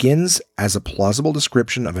 It begins as a plausible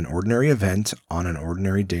description of an ordinary event on an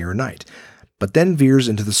ordinary day or night, but then veers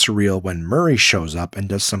into the surreal when Murray shows up and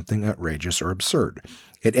does something outrageous or absurd.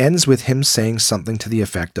 It ends with him saying something to the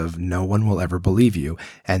effect of, no one will ever believe you,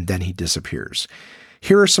 and then he disappears.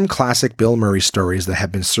 Here are some classic Bill Murray stories that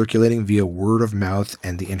have been circulating via word of mouth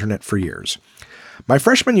and the internet for years. My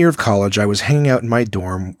freshman year of college, I was hanging out in my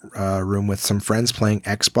dorm room with some friends playing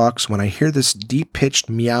Xbox when I hear this deep-pitched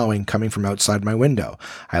meowing coming from outside my window.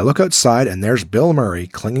 I look outside and there's Bill Murray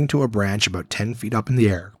clinging to a branch about 10 feet up in the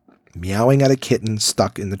air, meowing at a kitten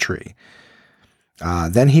stuck in the tree.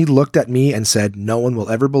 Then he looked at me and said, no one will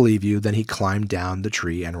ever believe you. Then he climbed down the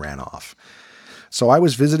tree and ran off. So I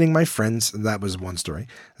was visiting my friends. That was one story.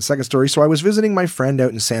 The second story. So I was visiting my friend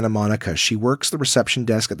out in Santa Monica. She works the reception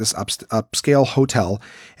desk at this upscale hotel,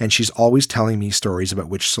 and she's always telling me stories about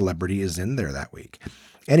which celebrity is in there that week.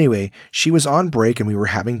 Anyway, she was on break and we were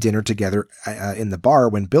having dinner together in the bar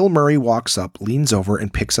when Bill Murray walks up, leans over,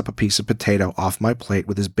 and picks up a piece of potato off my plate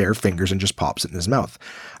with his bare fingers and just pops it in his mouth.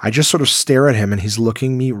 I just sort of stare at him and he's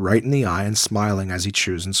looking me right in the eye and smiling as he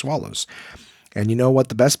chews and swallows. And you know what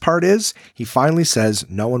the best part is? He finally says,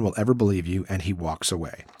 no one will ever believe you, and he walks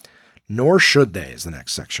away. Nor should they, is the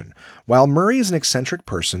next section. While Murray is an eccentric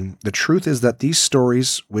person, the truth is that these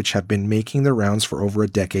stories, which have been making the rounds for over a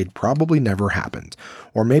decade, probably never happened.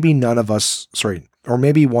 Or maybe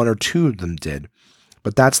maybe one or two of them did.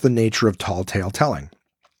 But that's the nature of tall tale telling.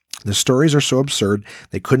 The stories are so absurd,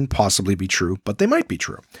 they couldn't possibly be true, but they might be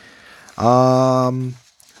true.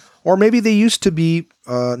 Or maybe they used to be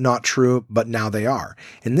not true, but now they are.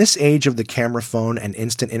 In this age of the camera phone and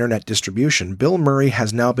instant internet distribution, Bill Murray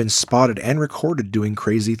has now been spotted and recorded doing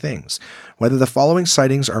crazy things. Whether the following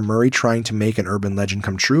sightings are Murray trying to make an urban legend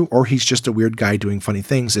come true, or he's just a weird guy doing funny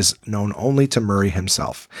things, is known only to Murray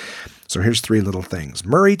himself. So here's 3 little things.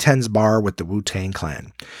 Murray tends bar with the Wu-Tang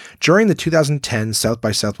Clan. During the 2010 South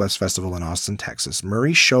by Southwest Festival in Austin, Texas,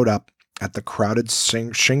 Murray showed up at the crowded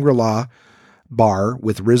Shangri-La bar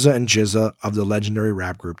with RZA and GZA of the legendary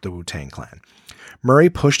rap group the Wu-Tang Clan. Murray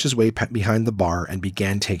pushed his way behind the bar and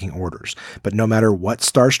began taking orders, but no matter what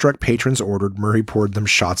starstruck patrons ordered, Murray poured them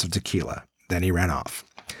shots of tequila. Then he ran off.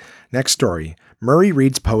 Next story. Murray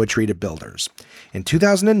reads poetry to builders. In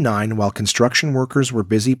 2009, while construction workers were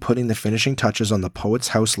busy putting the finishing touches on the Poets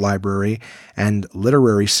House Library and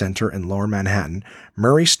Literary Center in Lower Manhattan,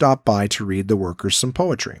 Murray stopped by to read the workers some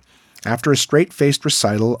poetry. After a straight-faced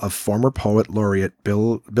recital of former poet laureate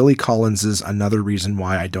Billy Collins's Another Reason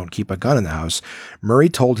Why I Don't Keep a Gun in the House, Murray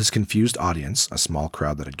told his confused audience, a small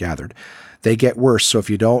crowd that had gathered, they get worse, so if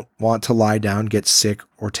you don't want to lie down, get sick,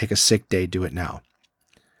 or take a sick day, do it now.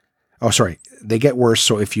 They get worse,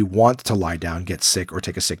 so if you want to lie down, get sick, or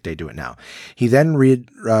take a sick day, do it now. He then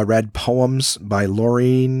read poems by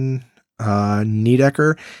Lorraine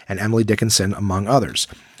Niedecker and Emily Dickinson, among others.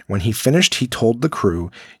 When he finished, he told the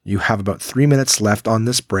crew, "You have about 3 minutes left on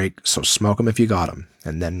this break, so smoke 'em if you got 'em,"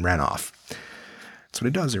 and then ran off. That's what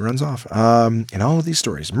he does. He runs off. In all of these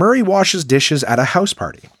stories, Murray washes dishes at a house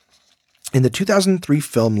party. In the 2003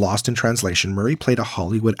 film Lost in Translation, Murray played a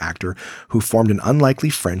Hollywood actor who formed an unlikely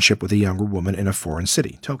friendship with a younger woman in a foreign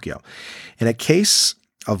city, Tokyo. In a case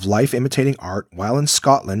of life imitating art, while in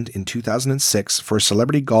Scotland in 2006 for a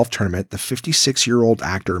celebrity golf tournament, the 56-year-old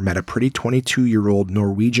actor met a pretty 22-year-old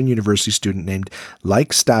Norwegian university student named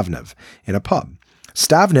Leik Stavnev in a pub.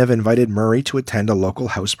 Stavnev invited Murray to attend a local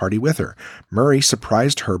house party with her. Murray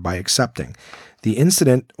surprised her by accepting. The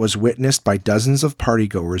incident was witnessed by dozens of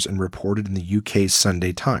partygoers and reported in the UK's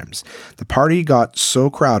Sunday Times. The party got so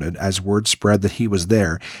crowded as word spread that he was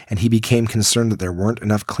there, and he became concerned that there weren't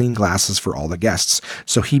enough clean glasses for all the guests,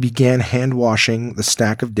 so he began hand-washing the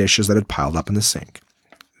stack of dishes that had piled up in the sink.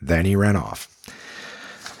 Then he ran off.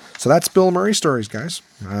 So that's Bill Murray stories, guys.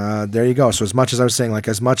 There you go. So as much as I was saying,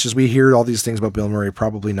 as much as we hear all these things about Bill Murray,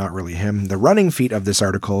 probably not really him. The running feet of this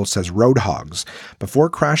article says road hogs. Before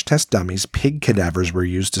crash test dummies, pig cadavers were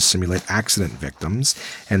used to simulate accident victims.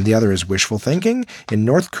 And the other is wishful thinking. In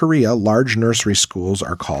North Korea, large nursery schools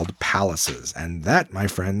are called palaces. And that, my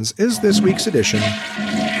friends, is this week's edition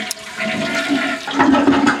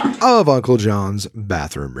of Uncle John's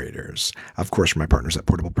Bathroom Readers. Of course, from my partners at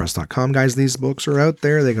portablepress.com, guys, these books are out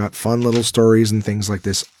there. They got fun little stories and things like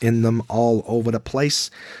this in them all over the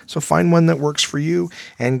place. So find one that works for you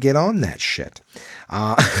and get on that shit.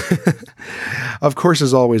 Of course,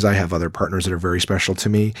 as always, I have other partners that are very special to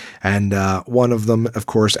me. And one of them, of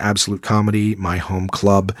course, Absolute Comedy, my home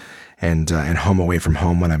club, and home away from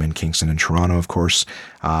home when I'm in Kingston and Toronto, of course.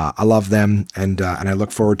 I love them, and I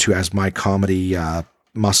look forward to, as my comedy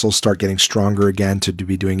muscles start getting stronger again, to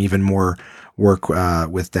be doing even more work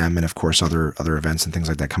with them, and of course other events and things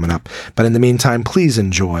like that coming up. But in the meantime, please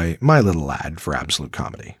enjoy my little ad for Absolute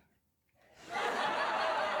Comedy.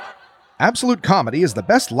 Absolute Comedy is the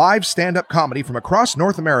best live stand-up comedy from across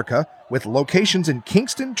North America, with locations in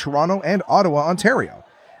Kingston, Toronto, and Ottawa, Ontario.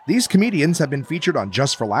 These comedians have been featured on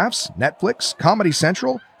Just for Laughs, Netflix, Comedy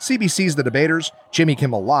Central, CBC's The Debaters, Jimmy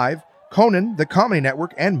Kimmel Live, Conan, The Comedy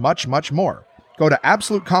Network, and much, much more. Go to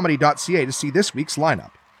absolutecomedy.ca to see this week's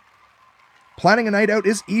lineup. Planning a night out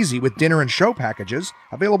is easy with dinner and show packages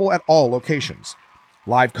available at all locations.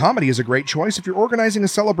 Live comedy is a great choice if you're organizing a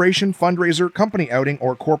celebration, fundraiser, company outing,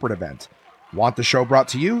 or corporate event. Want the show brought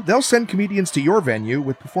to you? They'll send comedians to your venue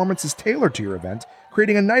with performances tailored to your event,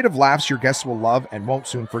 creating a night of laughs your guests will love and won't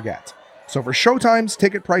soon forget. So for showtimes,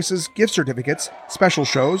 ticket prices, gift certificates, special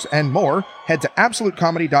shows, and more, head to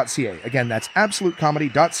absolutecomedy.ca. Again, that's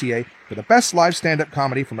absolutecomedy.ca for the best live stand-up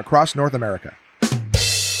comedy from across North America.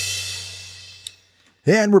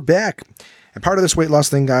 And we're back. And part of this weight loss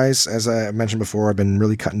thing, guys, as I mentioned before, I've been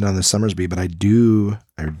really cutting down the Summersby, but I do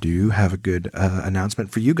have a good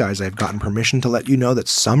announcement for you guys. I've gotten permission to let you know that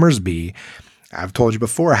Summersby, I've told you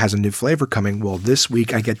before, has a new flavor coming. Well, this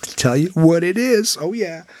week I get to tell you what it is. Oh,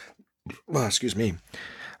 yeah. Well, excuse me.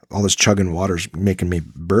 All this chugging water's making me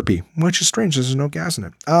burpy, which is strange. There's no gas in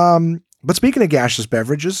it. But speaking of gaseous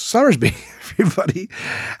beverages, Summersby, everybody,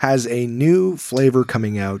 has a new flavor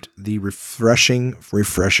coming out. The refreshing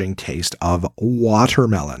taste of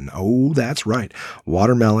watermelon. Oh, that's right.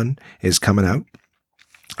 Watermelon is coming out.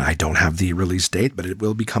 I don't have the release date, but it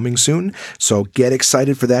will be coming soon. So get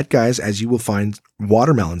excited for that, guys, as you will find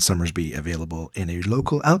watermelon Summersby available in a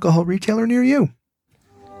local alcohol retailer near you.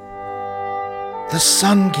 The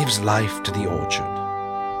sun gives life to the orchard.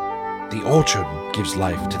 The orchard gives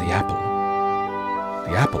life to the apple.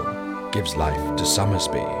 The apple gives life to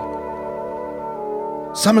Summersby.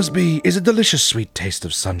 Summersby is a delicious sweet taste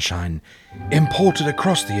of sunshine, imported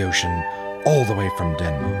across the ocean, all the way from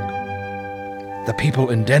Denmark. The people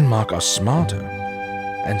in Denmark are smarter,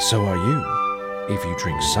 and so are you, if you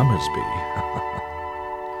drink Summersby.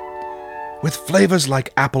 With flavors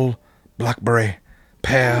like apple, blackberry,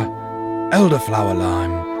 pear, elderflower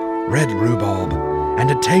lime, red rhubarb, and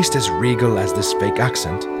a taste as regal as this fake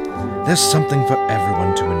accent, there's something for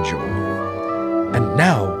everyone to enjoy. And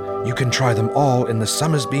now you can try them all in the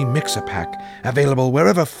Summersby Mixer Pack, available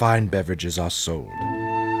wherever fine beverages are sold.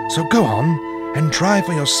 So go on and try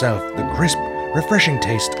for yourself the crisp, refreshing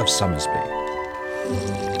taste of Summersby.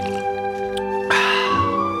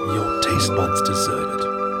 Your taste buds deserve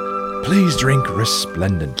it. Please drink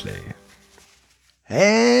resplendently.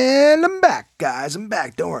 And I'm back, guys. I'm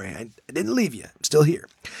back. Don't worry. I didn't leave you. I'm still here.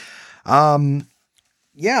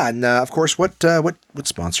 Yeah, and of course, what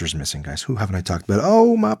sponsor's missing, guys? Who haven't I talked about?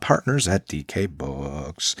 Oh, my partners at DK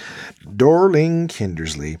Books. Dorling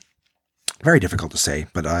Kindersley. Very difficult to say,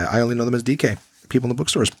 but I only know them as DK. people in the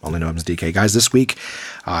bookstores only know him as DK. Guys, this week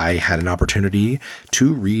I had an opportunity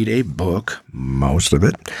to read a book, most of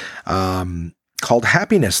it, called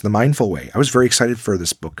Happiness, The Mindful Way. I was very excited for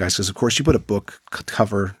this book, guys, because of course you put a book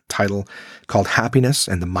cover title called Happiness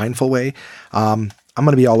and The Mindful Way. I'm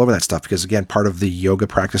going to be all over that stuff because, again, part of the yoga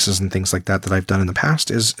practices and things like that I've done in the past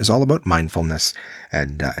is all about mindfulness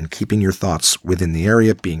and keeping your thoughts within the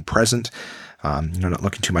area, being present, not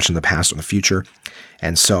looking too much in the past or the future.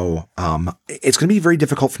 And so it's going to be very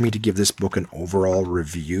difficult for me to give this book an overall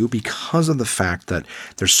review because of the fact that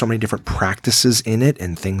there's so many different practices in it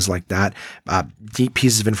and things like that. Deep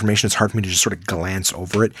pieces of information. It's hard for me to just sort of glance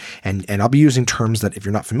over it. And I'll be using terms that if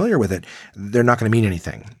you're not familiar with it, they're not going to mean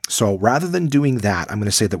anything. So rather than doing that, I'm going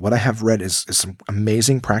to say that what I have read is some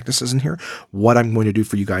amazing practices in here. What I'm going to do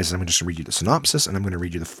for you guys is I'm going to just read you the synopsis and I'm going to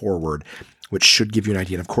read you the foreword, which should give you an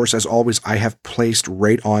idea. And of course, as always, I have placed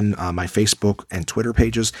right on my Facebook and Twitter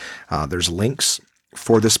pages, there's links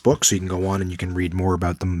for this book, so you can go on and you can read more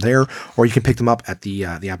about them there, or you can pick them up at the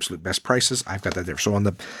absolute best prices. I've got that there. So on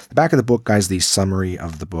the back of the book, guys, the summary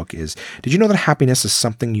of the book is, did you know that happiness is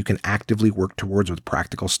something you can actively work towards with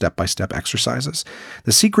practical step-by-step exercises?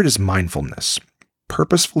 The secret is mindfulness.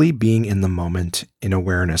 Purposefully being in the moment in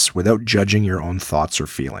awareness without judging your own thoughts or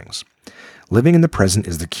feelings. Living in the present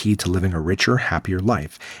is the key to living a richer, happier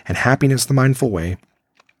life, and Happiness, the Mindful Way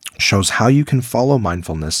shows how you can follow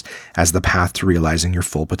mindfulness as the path to realizing your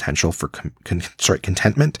full potential for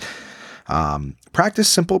contentment. Practice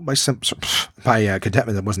simple by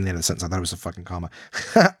contentment. That wasn't the end of the sentence. I thought it was a fucking comma.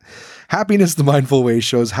 Happiness, the Mindful Way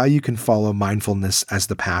shows how you can follow mindfulness as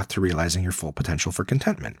the path to realizing your full potential for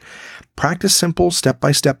contentment. Practice simple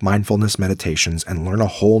step-by-step mindfulness meditations and learn a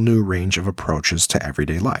whole new range of approaches to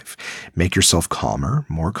everyday life. Make yourself calmer,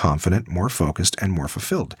 more confident, more focused, and more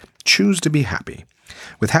fulfilled. Choose to be happy.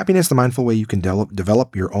 With Happiness, the Mindful Way, you can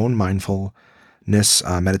develop your own mindfulness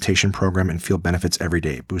meditation program and feel benefits every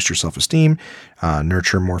day. Boost your self-esteem,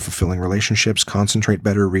 nurture more fulfilling relationships, concentrate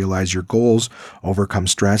better, realize your goals, overcome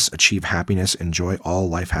stress, achieve happiness, enjoy all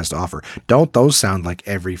life has to offer. Don't those sound like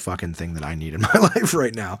every fucking thing that I need in my life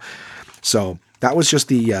right now? So that was just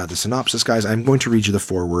the synopsis, guys. I'm going to read you the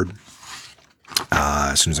foreword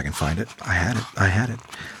as soon as I can find it. I had it.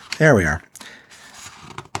 There we are.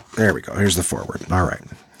 There we go. Here's the foreword. All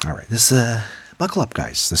right. This, buckle up,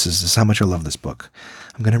 guys. This is how much I love this book.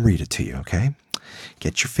 I'm going to read it to you, okay?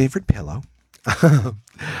 Get your favorite pillow.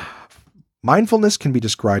 Mindfulness can be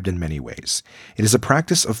described in many ways. It is a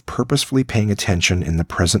practice of purposefully paying attention in the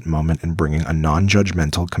present moment and bringing a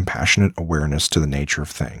non-judgmental, compassionate awareness to the nature of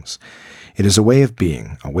things. It is a way of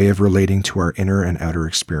being, a way of relating to our inner and outer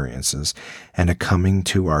experiences, and a coming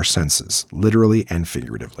to our senses, literally and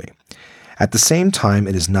figuratively. At the same time,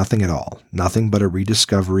 it is nothing at all, nothing but a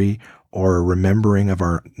rediscovery or a remembering of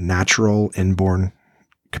our natural inborn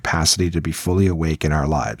capacity to be fully awake in our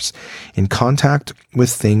lives, in contact with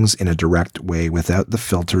things in a direct way without the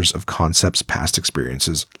filters of concepts, past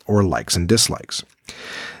experiences, or likes and dislikes.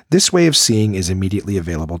 This way of seeing is immediately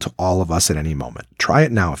available to all of us at any moment. Try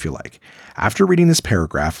it now if you like. After reading this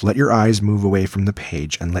paragraph, let your eyes move away from the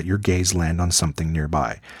page and let your gaze land on something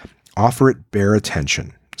nearby. Offer it bare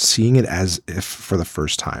attention, seeing it as if for the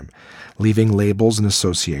first time, leaving labels and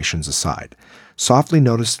associations aside. Softly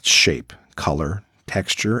notice its shape, color,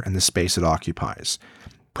 texture, and the space it occupies.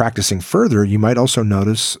 Practicing further, you might also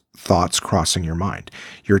notice thoughts crossing your mind,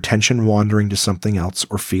 your attention wandering to something else,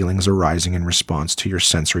 or feelings arising in response to your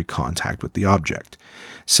sensory contact with the object.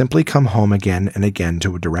 Simply come home again and again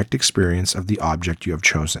to a direct experience of the object you have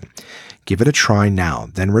chosen. Give it a try now,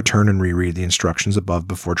 then return and reread the instructions above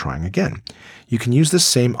before trying again. You can use the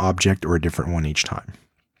same object or a different one each time.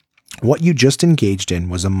 What you just engaged in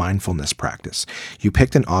was a mindfulness practice. You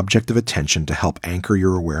picked an object of attention to help anchor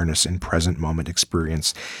your awareness in present moment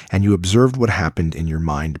experience, and you observed what happened in your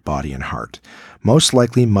mind, body, and heart. Most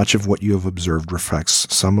likely, much of what you have observed reflects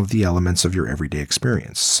some of the elements of your everyday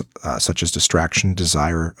experience, such as distraction,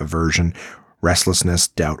 desire, aversion, restlessness,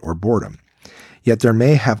 doubt, or boredom. Yet there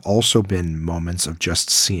may have also been moments of just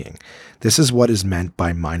seeing. This is what is meant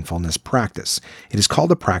by mindfulness practice. It is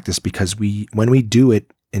called a practice because when we do it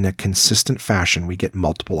in a consistent fashion, we get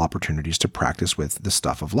multiple opportunities to practice with the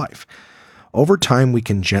stuff of life. Over time, we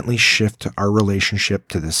can gently shift our relationship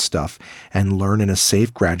to this stuff and learn in a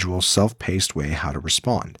safe, gradual, self-paced way how to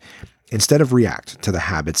respond. Instead of react to the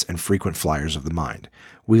habits and frequent flyers of the mind,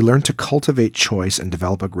 we learn to cultivate choice and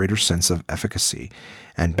develop a greater sense of efficacy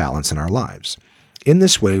and balance in our lives. In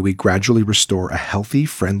this way, we gradually restore a healthy,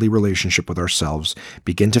 friendly relationship with ourselves,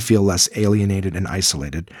 begin to feel less alienated and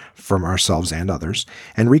isolated from ourselves and others,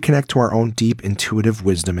 and reconnect to our own deep, intuitive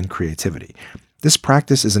wisdom and creativity. This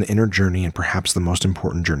practice is an inner journey and perhaps the most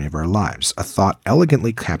important journey of our lives, a thought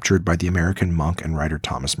elegantly captured by the American monk and writer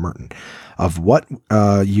Thomas Merton. Of what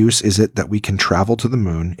use is it that we can travel to the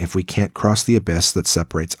moon if we can't cross the abyss that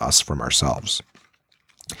separates us from ourselves?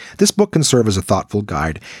 This book can serve as a thoughtful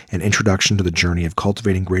guide and introduction to the journey of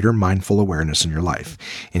cultivating greater mindful awareness in your life.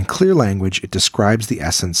 In clear language, it describes the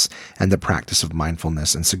essence and the practice of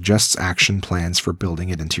mindfulness and suggests action plans for building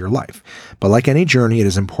it into your life. But like any journey, it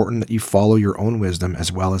is important that you follow your own wisdom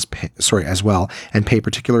as well and pay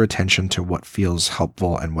particular attention to what feels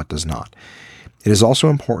helpful and what does not. It is also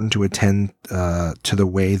important to attend to the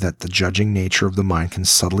way that the judging nature of the mind can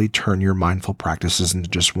subtly turn your mindful practices into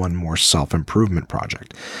just one more self-improvement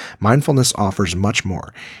project. Mindfulness offers much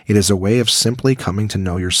more. It is a way of simply coming to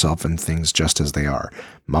know yourself and things just as they are,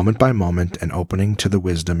 moment by moment, and opening to the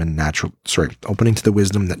wisdom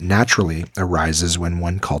that naturally arises when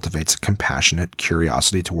one cultivates a compassionate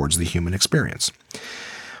curiosity towards the human experience.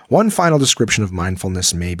 One final description of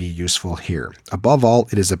mindfulness may be useful here. Above all,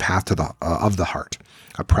 it is a path to of the heart,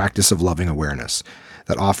 a practice of loving awareness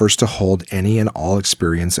that offers to hold any and all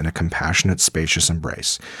experience in a compassionate, spacious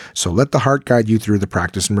embrace. So let the heart guide you through the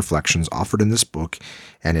practice and reflections offered in this book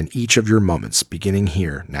and in each of your moments, beginning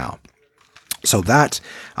here now. So that,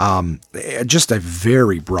 just a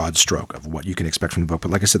very broad stroke of what you can expect from the book.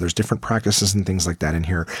 But like I said, there's different practices and things like that in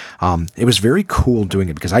here. It was very cool doing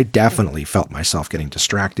it because I definitely felt myself getting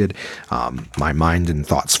distracted, my mind and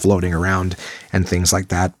thoughts floating around and things like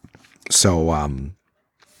that. So,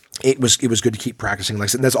 it was good to keep practicing. Like I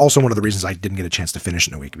said, that's also one of the reasons I didn't get a chance to finish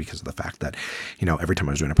in a week because of the fact that, every time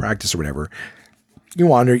I was doing a practice or whatever, you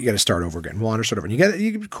wander, you got to start over again. And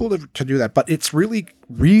you cool to do that, but it's really,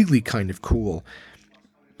 really kind of cool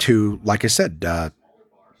to, like I said,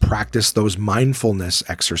 practice those mindfulness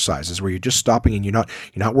exercises where you're just stopping and you're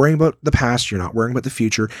not worrying about the past, you're not worrying about the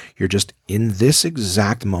future. You're just in this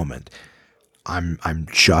exact moment. I'm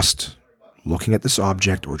just looking at this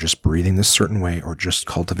object or just breathing this certain way or just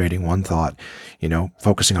cultivating one thought,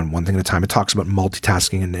 focusing on one thing at a time. It talks about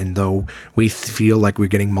multitasking. And though we feel like we're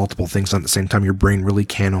getting multiple things done at the same time, your brain really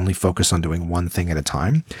can only focus on doing one thing at a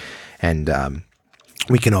time. And,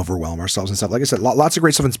 we can overwhelm ourselves and stuff. Like I said, lots of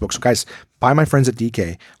great stuff in this book. So guys, by my friends at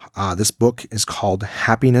DK, this book is called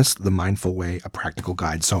Happiness, the Mindful Way, A Practical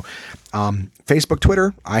Guide. So Facebook,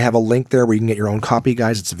 Twitter, I have a link there where you can get your own copy,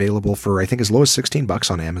 guys. It's available for, I think, as low as $16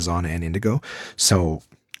 on Amazon and Indigo. So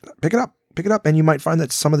pick it up. And you might find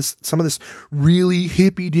that some of this really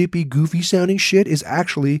hippy dippy goofy sounding shit is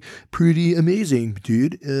actually pretty amazing,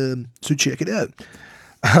 dude. So check it out.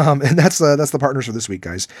 And that's the partners for this week,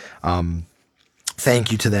 guys.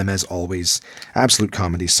 Thank you to them as always. Absolute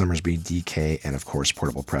Comedy, Summersby, DK, and of course,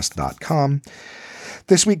 portablepress.com.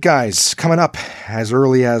 This week, guys, coming up as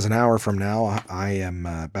early as an hour from now, I am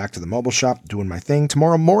back to the mobile shop doing my thing.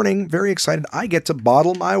 Tomorrow morning, very excited, I get to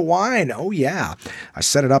bottle my wine. Oh, yeah. I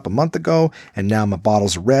set it up a month ago, and now my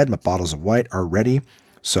bottles of red, my bottles of white are ready.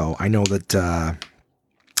 So I know that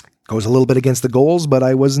goes a little bit against the goals, but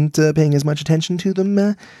I wasn't paying as much attention to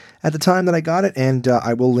them at the time that I got it, and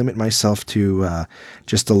I will limit myself to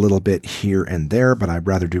just a little bit here and there, but I'd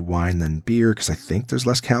rather do wine than beer because I think there's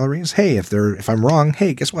less calories. Hey, if I'm wrong,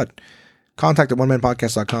 hey, guess what? Contact at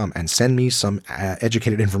onemanpodcast.com and send me some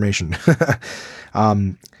educated information.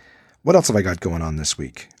 What else have I got going on this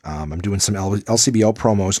week? I'm doing some LCBO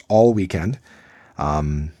promos all weekend.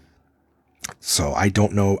 So I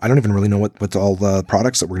don't even really know what all the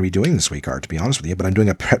products that we're going to be doing this week are, to be honest with you, but I'm doing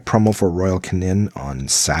a pet promo for Royal Canin on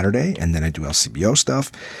Saturday, and then I do LCBO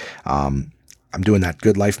stuff. I'm doing that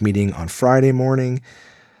Good Life meeting on Friday morning.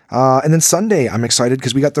 And then Sunday, I'm excited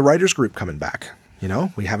because we got the writers group coming back.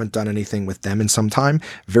 We haven't done anything with them in some time.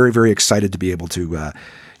 Very, very excited to be able to,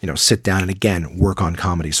 sit down and again, work on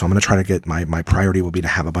comedy. So I'm going to try to get my priority will be to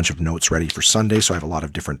have a bunch of notes ready for Sunday. So I have a lot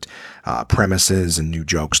of different premises and new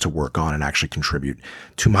jokes to work on and actually contribute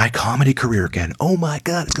to my comedy career again. Oh my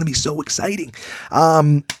God, it's going to be so exciting.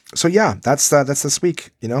 So yeah, that's this week,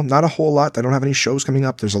 not a whole lot. I don't have any shows coming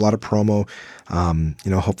up. There's a lot of promo,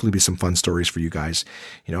 hopefully be some fun stories for you guys.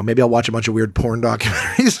 Maybe I'll watch a bunch of weird porn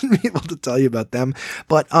documentaries and be able to tell you about them.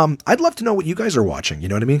 But I'd love to know what you guys are watching. You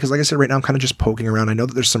know what I mean? Because like I said, right now I'm kind of just poking around. I know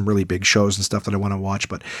that there's some really big shows and stuff that I want to watch,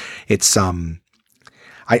 but it's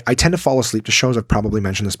I tend to fall asleep to shows. I've probably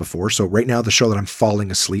mentioned this before. So right now the show that I'm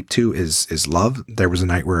falling asleep to is Love. There was a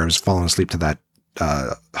night where I was falling asleep to that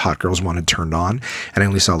Hot Girls Wanted turned on, and I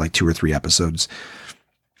only saw like 2 or 3 episodes.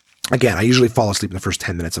 Again, I usually fall asleep in the first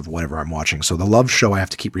 10 minutes of whatever I'm watching. So the Love show I have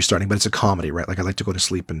to keep restarting, but it's a comedy, right? Like I like to go to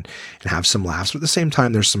sleep and have some laughs, but at the same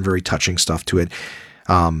time, there's some very touching stuff to it.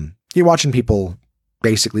 You're watching people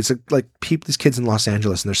basically, it's like these kids in Los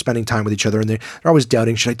Angeles, and they're spending time with each other, and they're always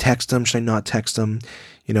doubting, should I text them? Should I not text them?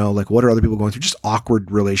 You know, like, what are other people going through? Just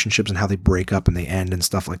awkward relationships and how they break up and they end and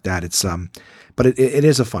stuff like that. It's, but it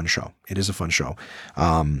is a fun show. It is a fun show.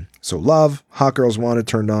 So Love, Hot Girls Wanted,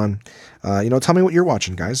 turned on. Tell me what you're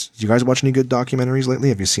watching, guys. Do you guys watch any good documentaries lately?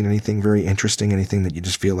 Have you seen anything very interesting? Anything that you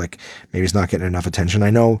just feel like maybe is not getting enough attention?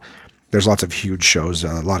 I know there's lots of huge shows.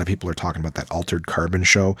 A lot of people are talking about that Altered Carbon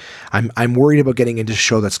show. I'm worried about getting into a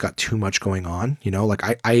show that's got too much going on. You know, like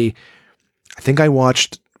I think I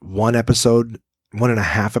watched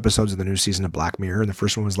 1.5 episodes of the new season of Black Mirror, and the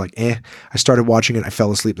first one was like, I started watching it. I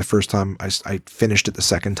fell asleep the first time. I finished it the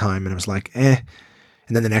second time, and it was like, And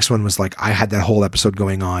then the next one was like, I had that whole episode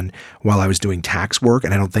going on while I was doing tax work,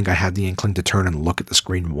 and I don't think I had the inkling to turn and look at the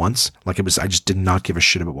screen once. Like I just did not give a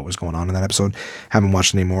shit about what was going on in that episode. Haven't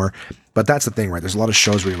watched any more. But that's the thing, right? There's a lot of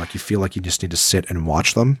shows where you feel like you just need to sit and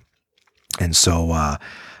watch them. And so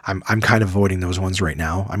I'm kind of avoiding those ones right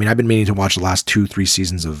now. I mean, I've been meaning to watch the last 2-3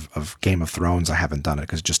 seasons of Game of Thrones. I haven't done it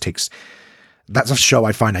because it just takes... That's a show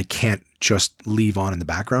I find I can't just leave on in the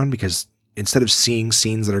background, because instead of seeing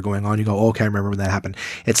scenes that are going on, you go, okay, I remember when that happened.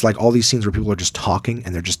 It's like all these scenes where people are just talking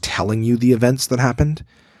and they're just telling you the events that happened.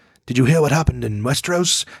 Did you hear what happened in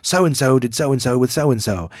Westeros? So-and-so did so-and-so with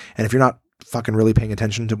so-and-so. And if you're not fucking really paying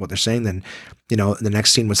attention to what they're saying, then, the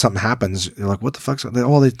next scene when something happens, you're like, what the fuck's...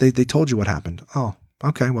 they told you what happened. Oh,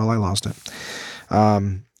 okay, well, I lost it.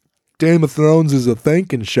 Game of Thrones is a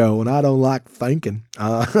thinking show, and I don't like thinking.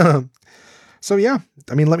 So yeah,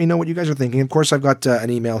 I mean, let me know what you guys are thinking. Of course, I've got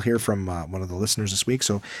an email here from one of the listeners this week.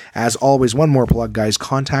 So as always, one more plug, guys,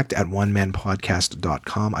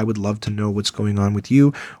 contact@onemanpodcast.com. I would love to know what's going on with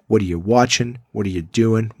you. What are you watching? What are you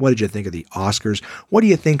doing? What did you think of the Oscars? What do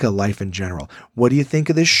you think of life in general? What do you think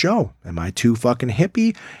of this show? Am I too fucking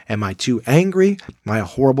hippie? Am I too angry? Am I a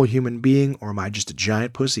horrible human being? Or am I just a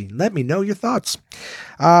giant pussy? Let me know your thoughts.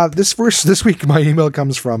 This week, my email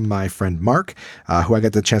comes from my friend Mark, who I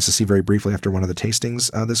got the chance to see very briefly after one of the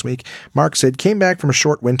tastings this week. Mark said, came back from a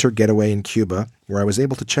short winter getaway in Cuba, where I was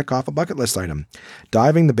able to check off a bucket list item.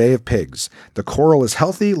 Diving the Bay of Pigs. The coral is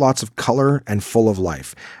healthy, lots of color, and full of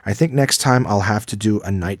life. I think next time I'll have to do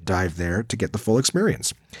a night dive there to get the full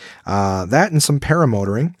experience. That and some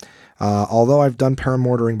paramotoring. Although I've done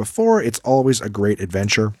paramotoring before, it's always a great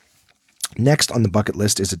adventure. Next on the bucket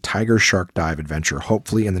list is a tiger shark dive adventure,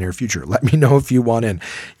 hopefully in the near future. Let me know if you want in.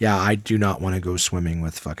 Yeah, I do not want to go swimming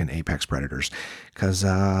with fucking apex predators, because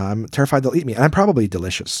I'm terrified they'll eat me. And I'm probably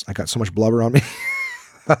delicious. I got so much blubber on me.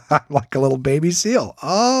 Like a little baby seal.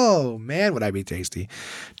 Oh, man, would I be tasty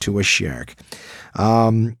to a shark.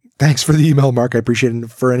 Thanks for the email, Mark. I appreciate it.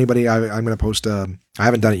 For anybody, I'm going to post, I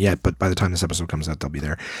haven't done it yet, but by the time this episode comes out, they'll be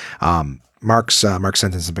there. Mark sent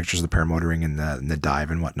in some pictures of the paramotoring and the dive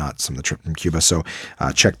and whatnot, some of the trip from Cuba. So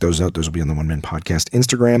check those out. Those will be on the One Man Podcast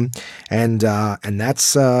Instagram. And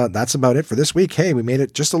that's about it for this week. Hey, we made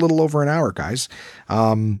it just a little over an hour, guys.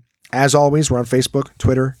 As always, we're on Facebook,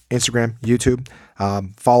 Twitter, Instagram, YouTube.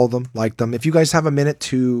 Follow them, like them. If you guys have a minute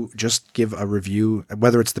to just give a review,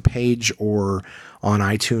 whether it's the page or on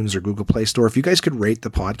iTunes or Google Play Store, if you guys could rate the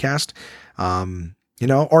podcast, or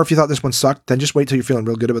if you thought this one sucked, then just wait till you're feeling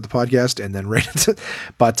real good about the podcast and then rate it.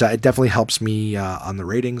 But it definitely helps me on the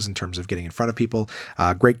ratings in terms of getting in front of people.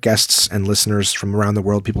 Great guests and listeners from around the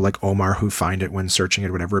world, people like Omar who find it when searching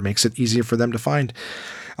it, whatever. It makes it easier for them to find.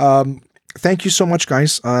 Thank you so much,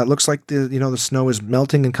 guys. It looks like the snow is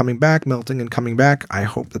melting and coming back. I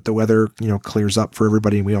hope that the weather, clears up for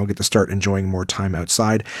everybody and we all get to start enjoying more time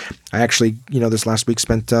outside. I actually, this last week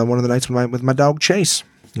spent one of the nights with my dog Chase.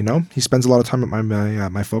 He spends a lot of time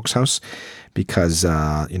at my folks' house because,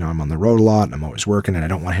 I'm on the road a lot and I'm always working and I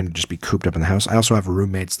don't want him to just be cooped up in the house. I also have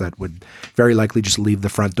roommates that would very likely just leave the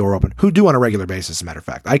front door open, who do on a regular basis, as a matter of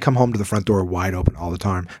fact. I come home to the front door wide open all the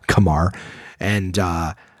time, Kamar, and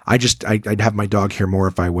I'd have my dog here more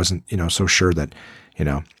if I wasn't, so sure that,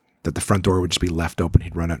 that the front door would just be left open.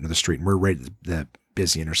 He'd run out into the street and we're right at the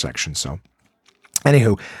busy intersection. So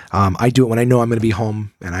anywho, I do it when I know I'm going to be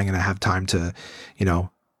home and I'm going to have time to,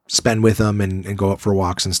 spend with him and go out for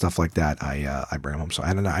walks and stuff like that. I bring him home. So I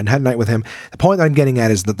had a night with him. The point that I'm getting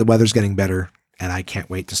at is that the weather's getting better and I can't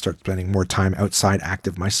wait to start spending more time outside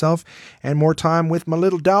active myself and more time with my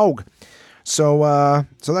little dog. So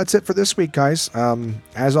that's it for this week, guys.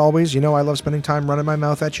 As always, I love spending time running my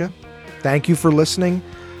mouth at you. Thank you for listening.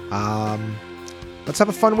 Let's have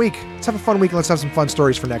a fun week. Let's have some fun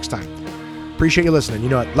stories for next time. Appreciate you listening. You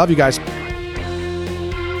know what? Love you guys.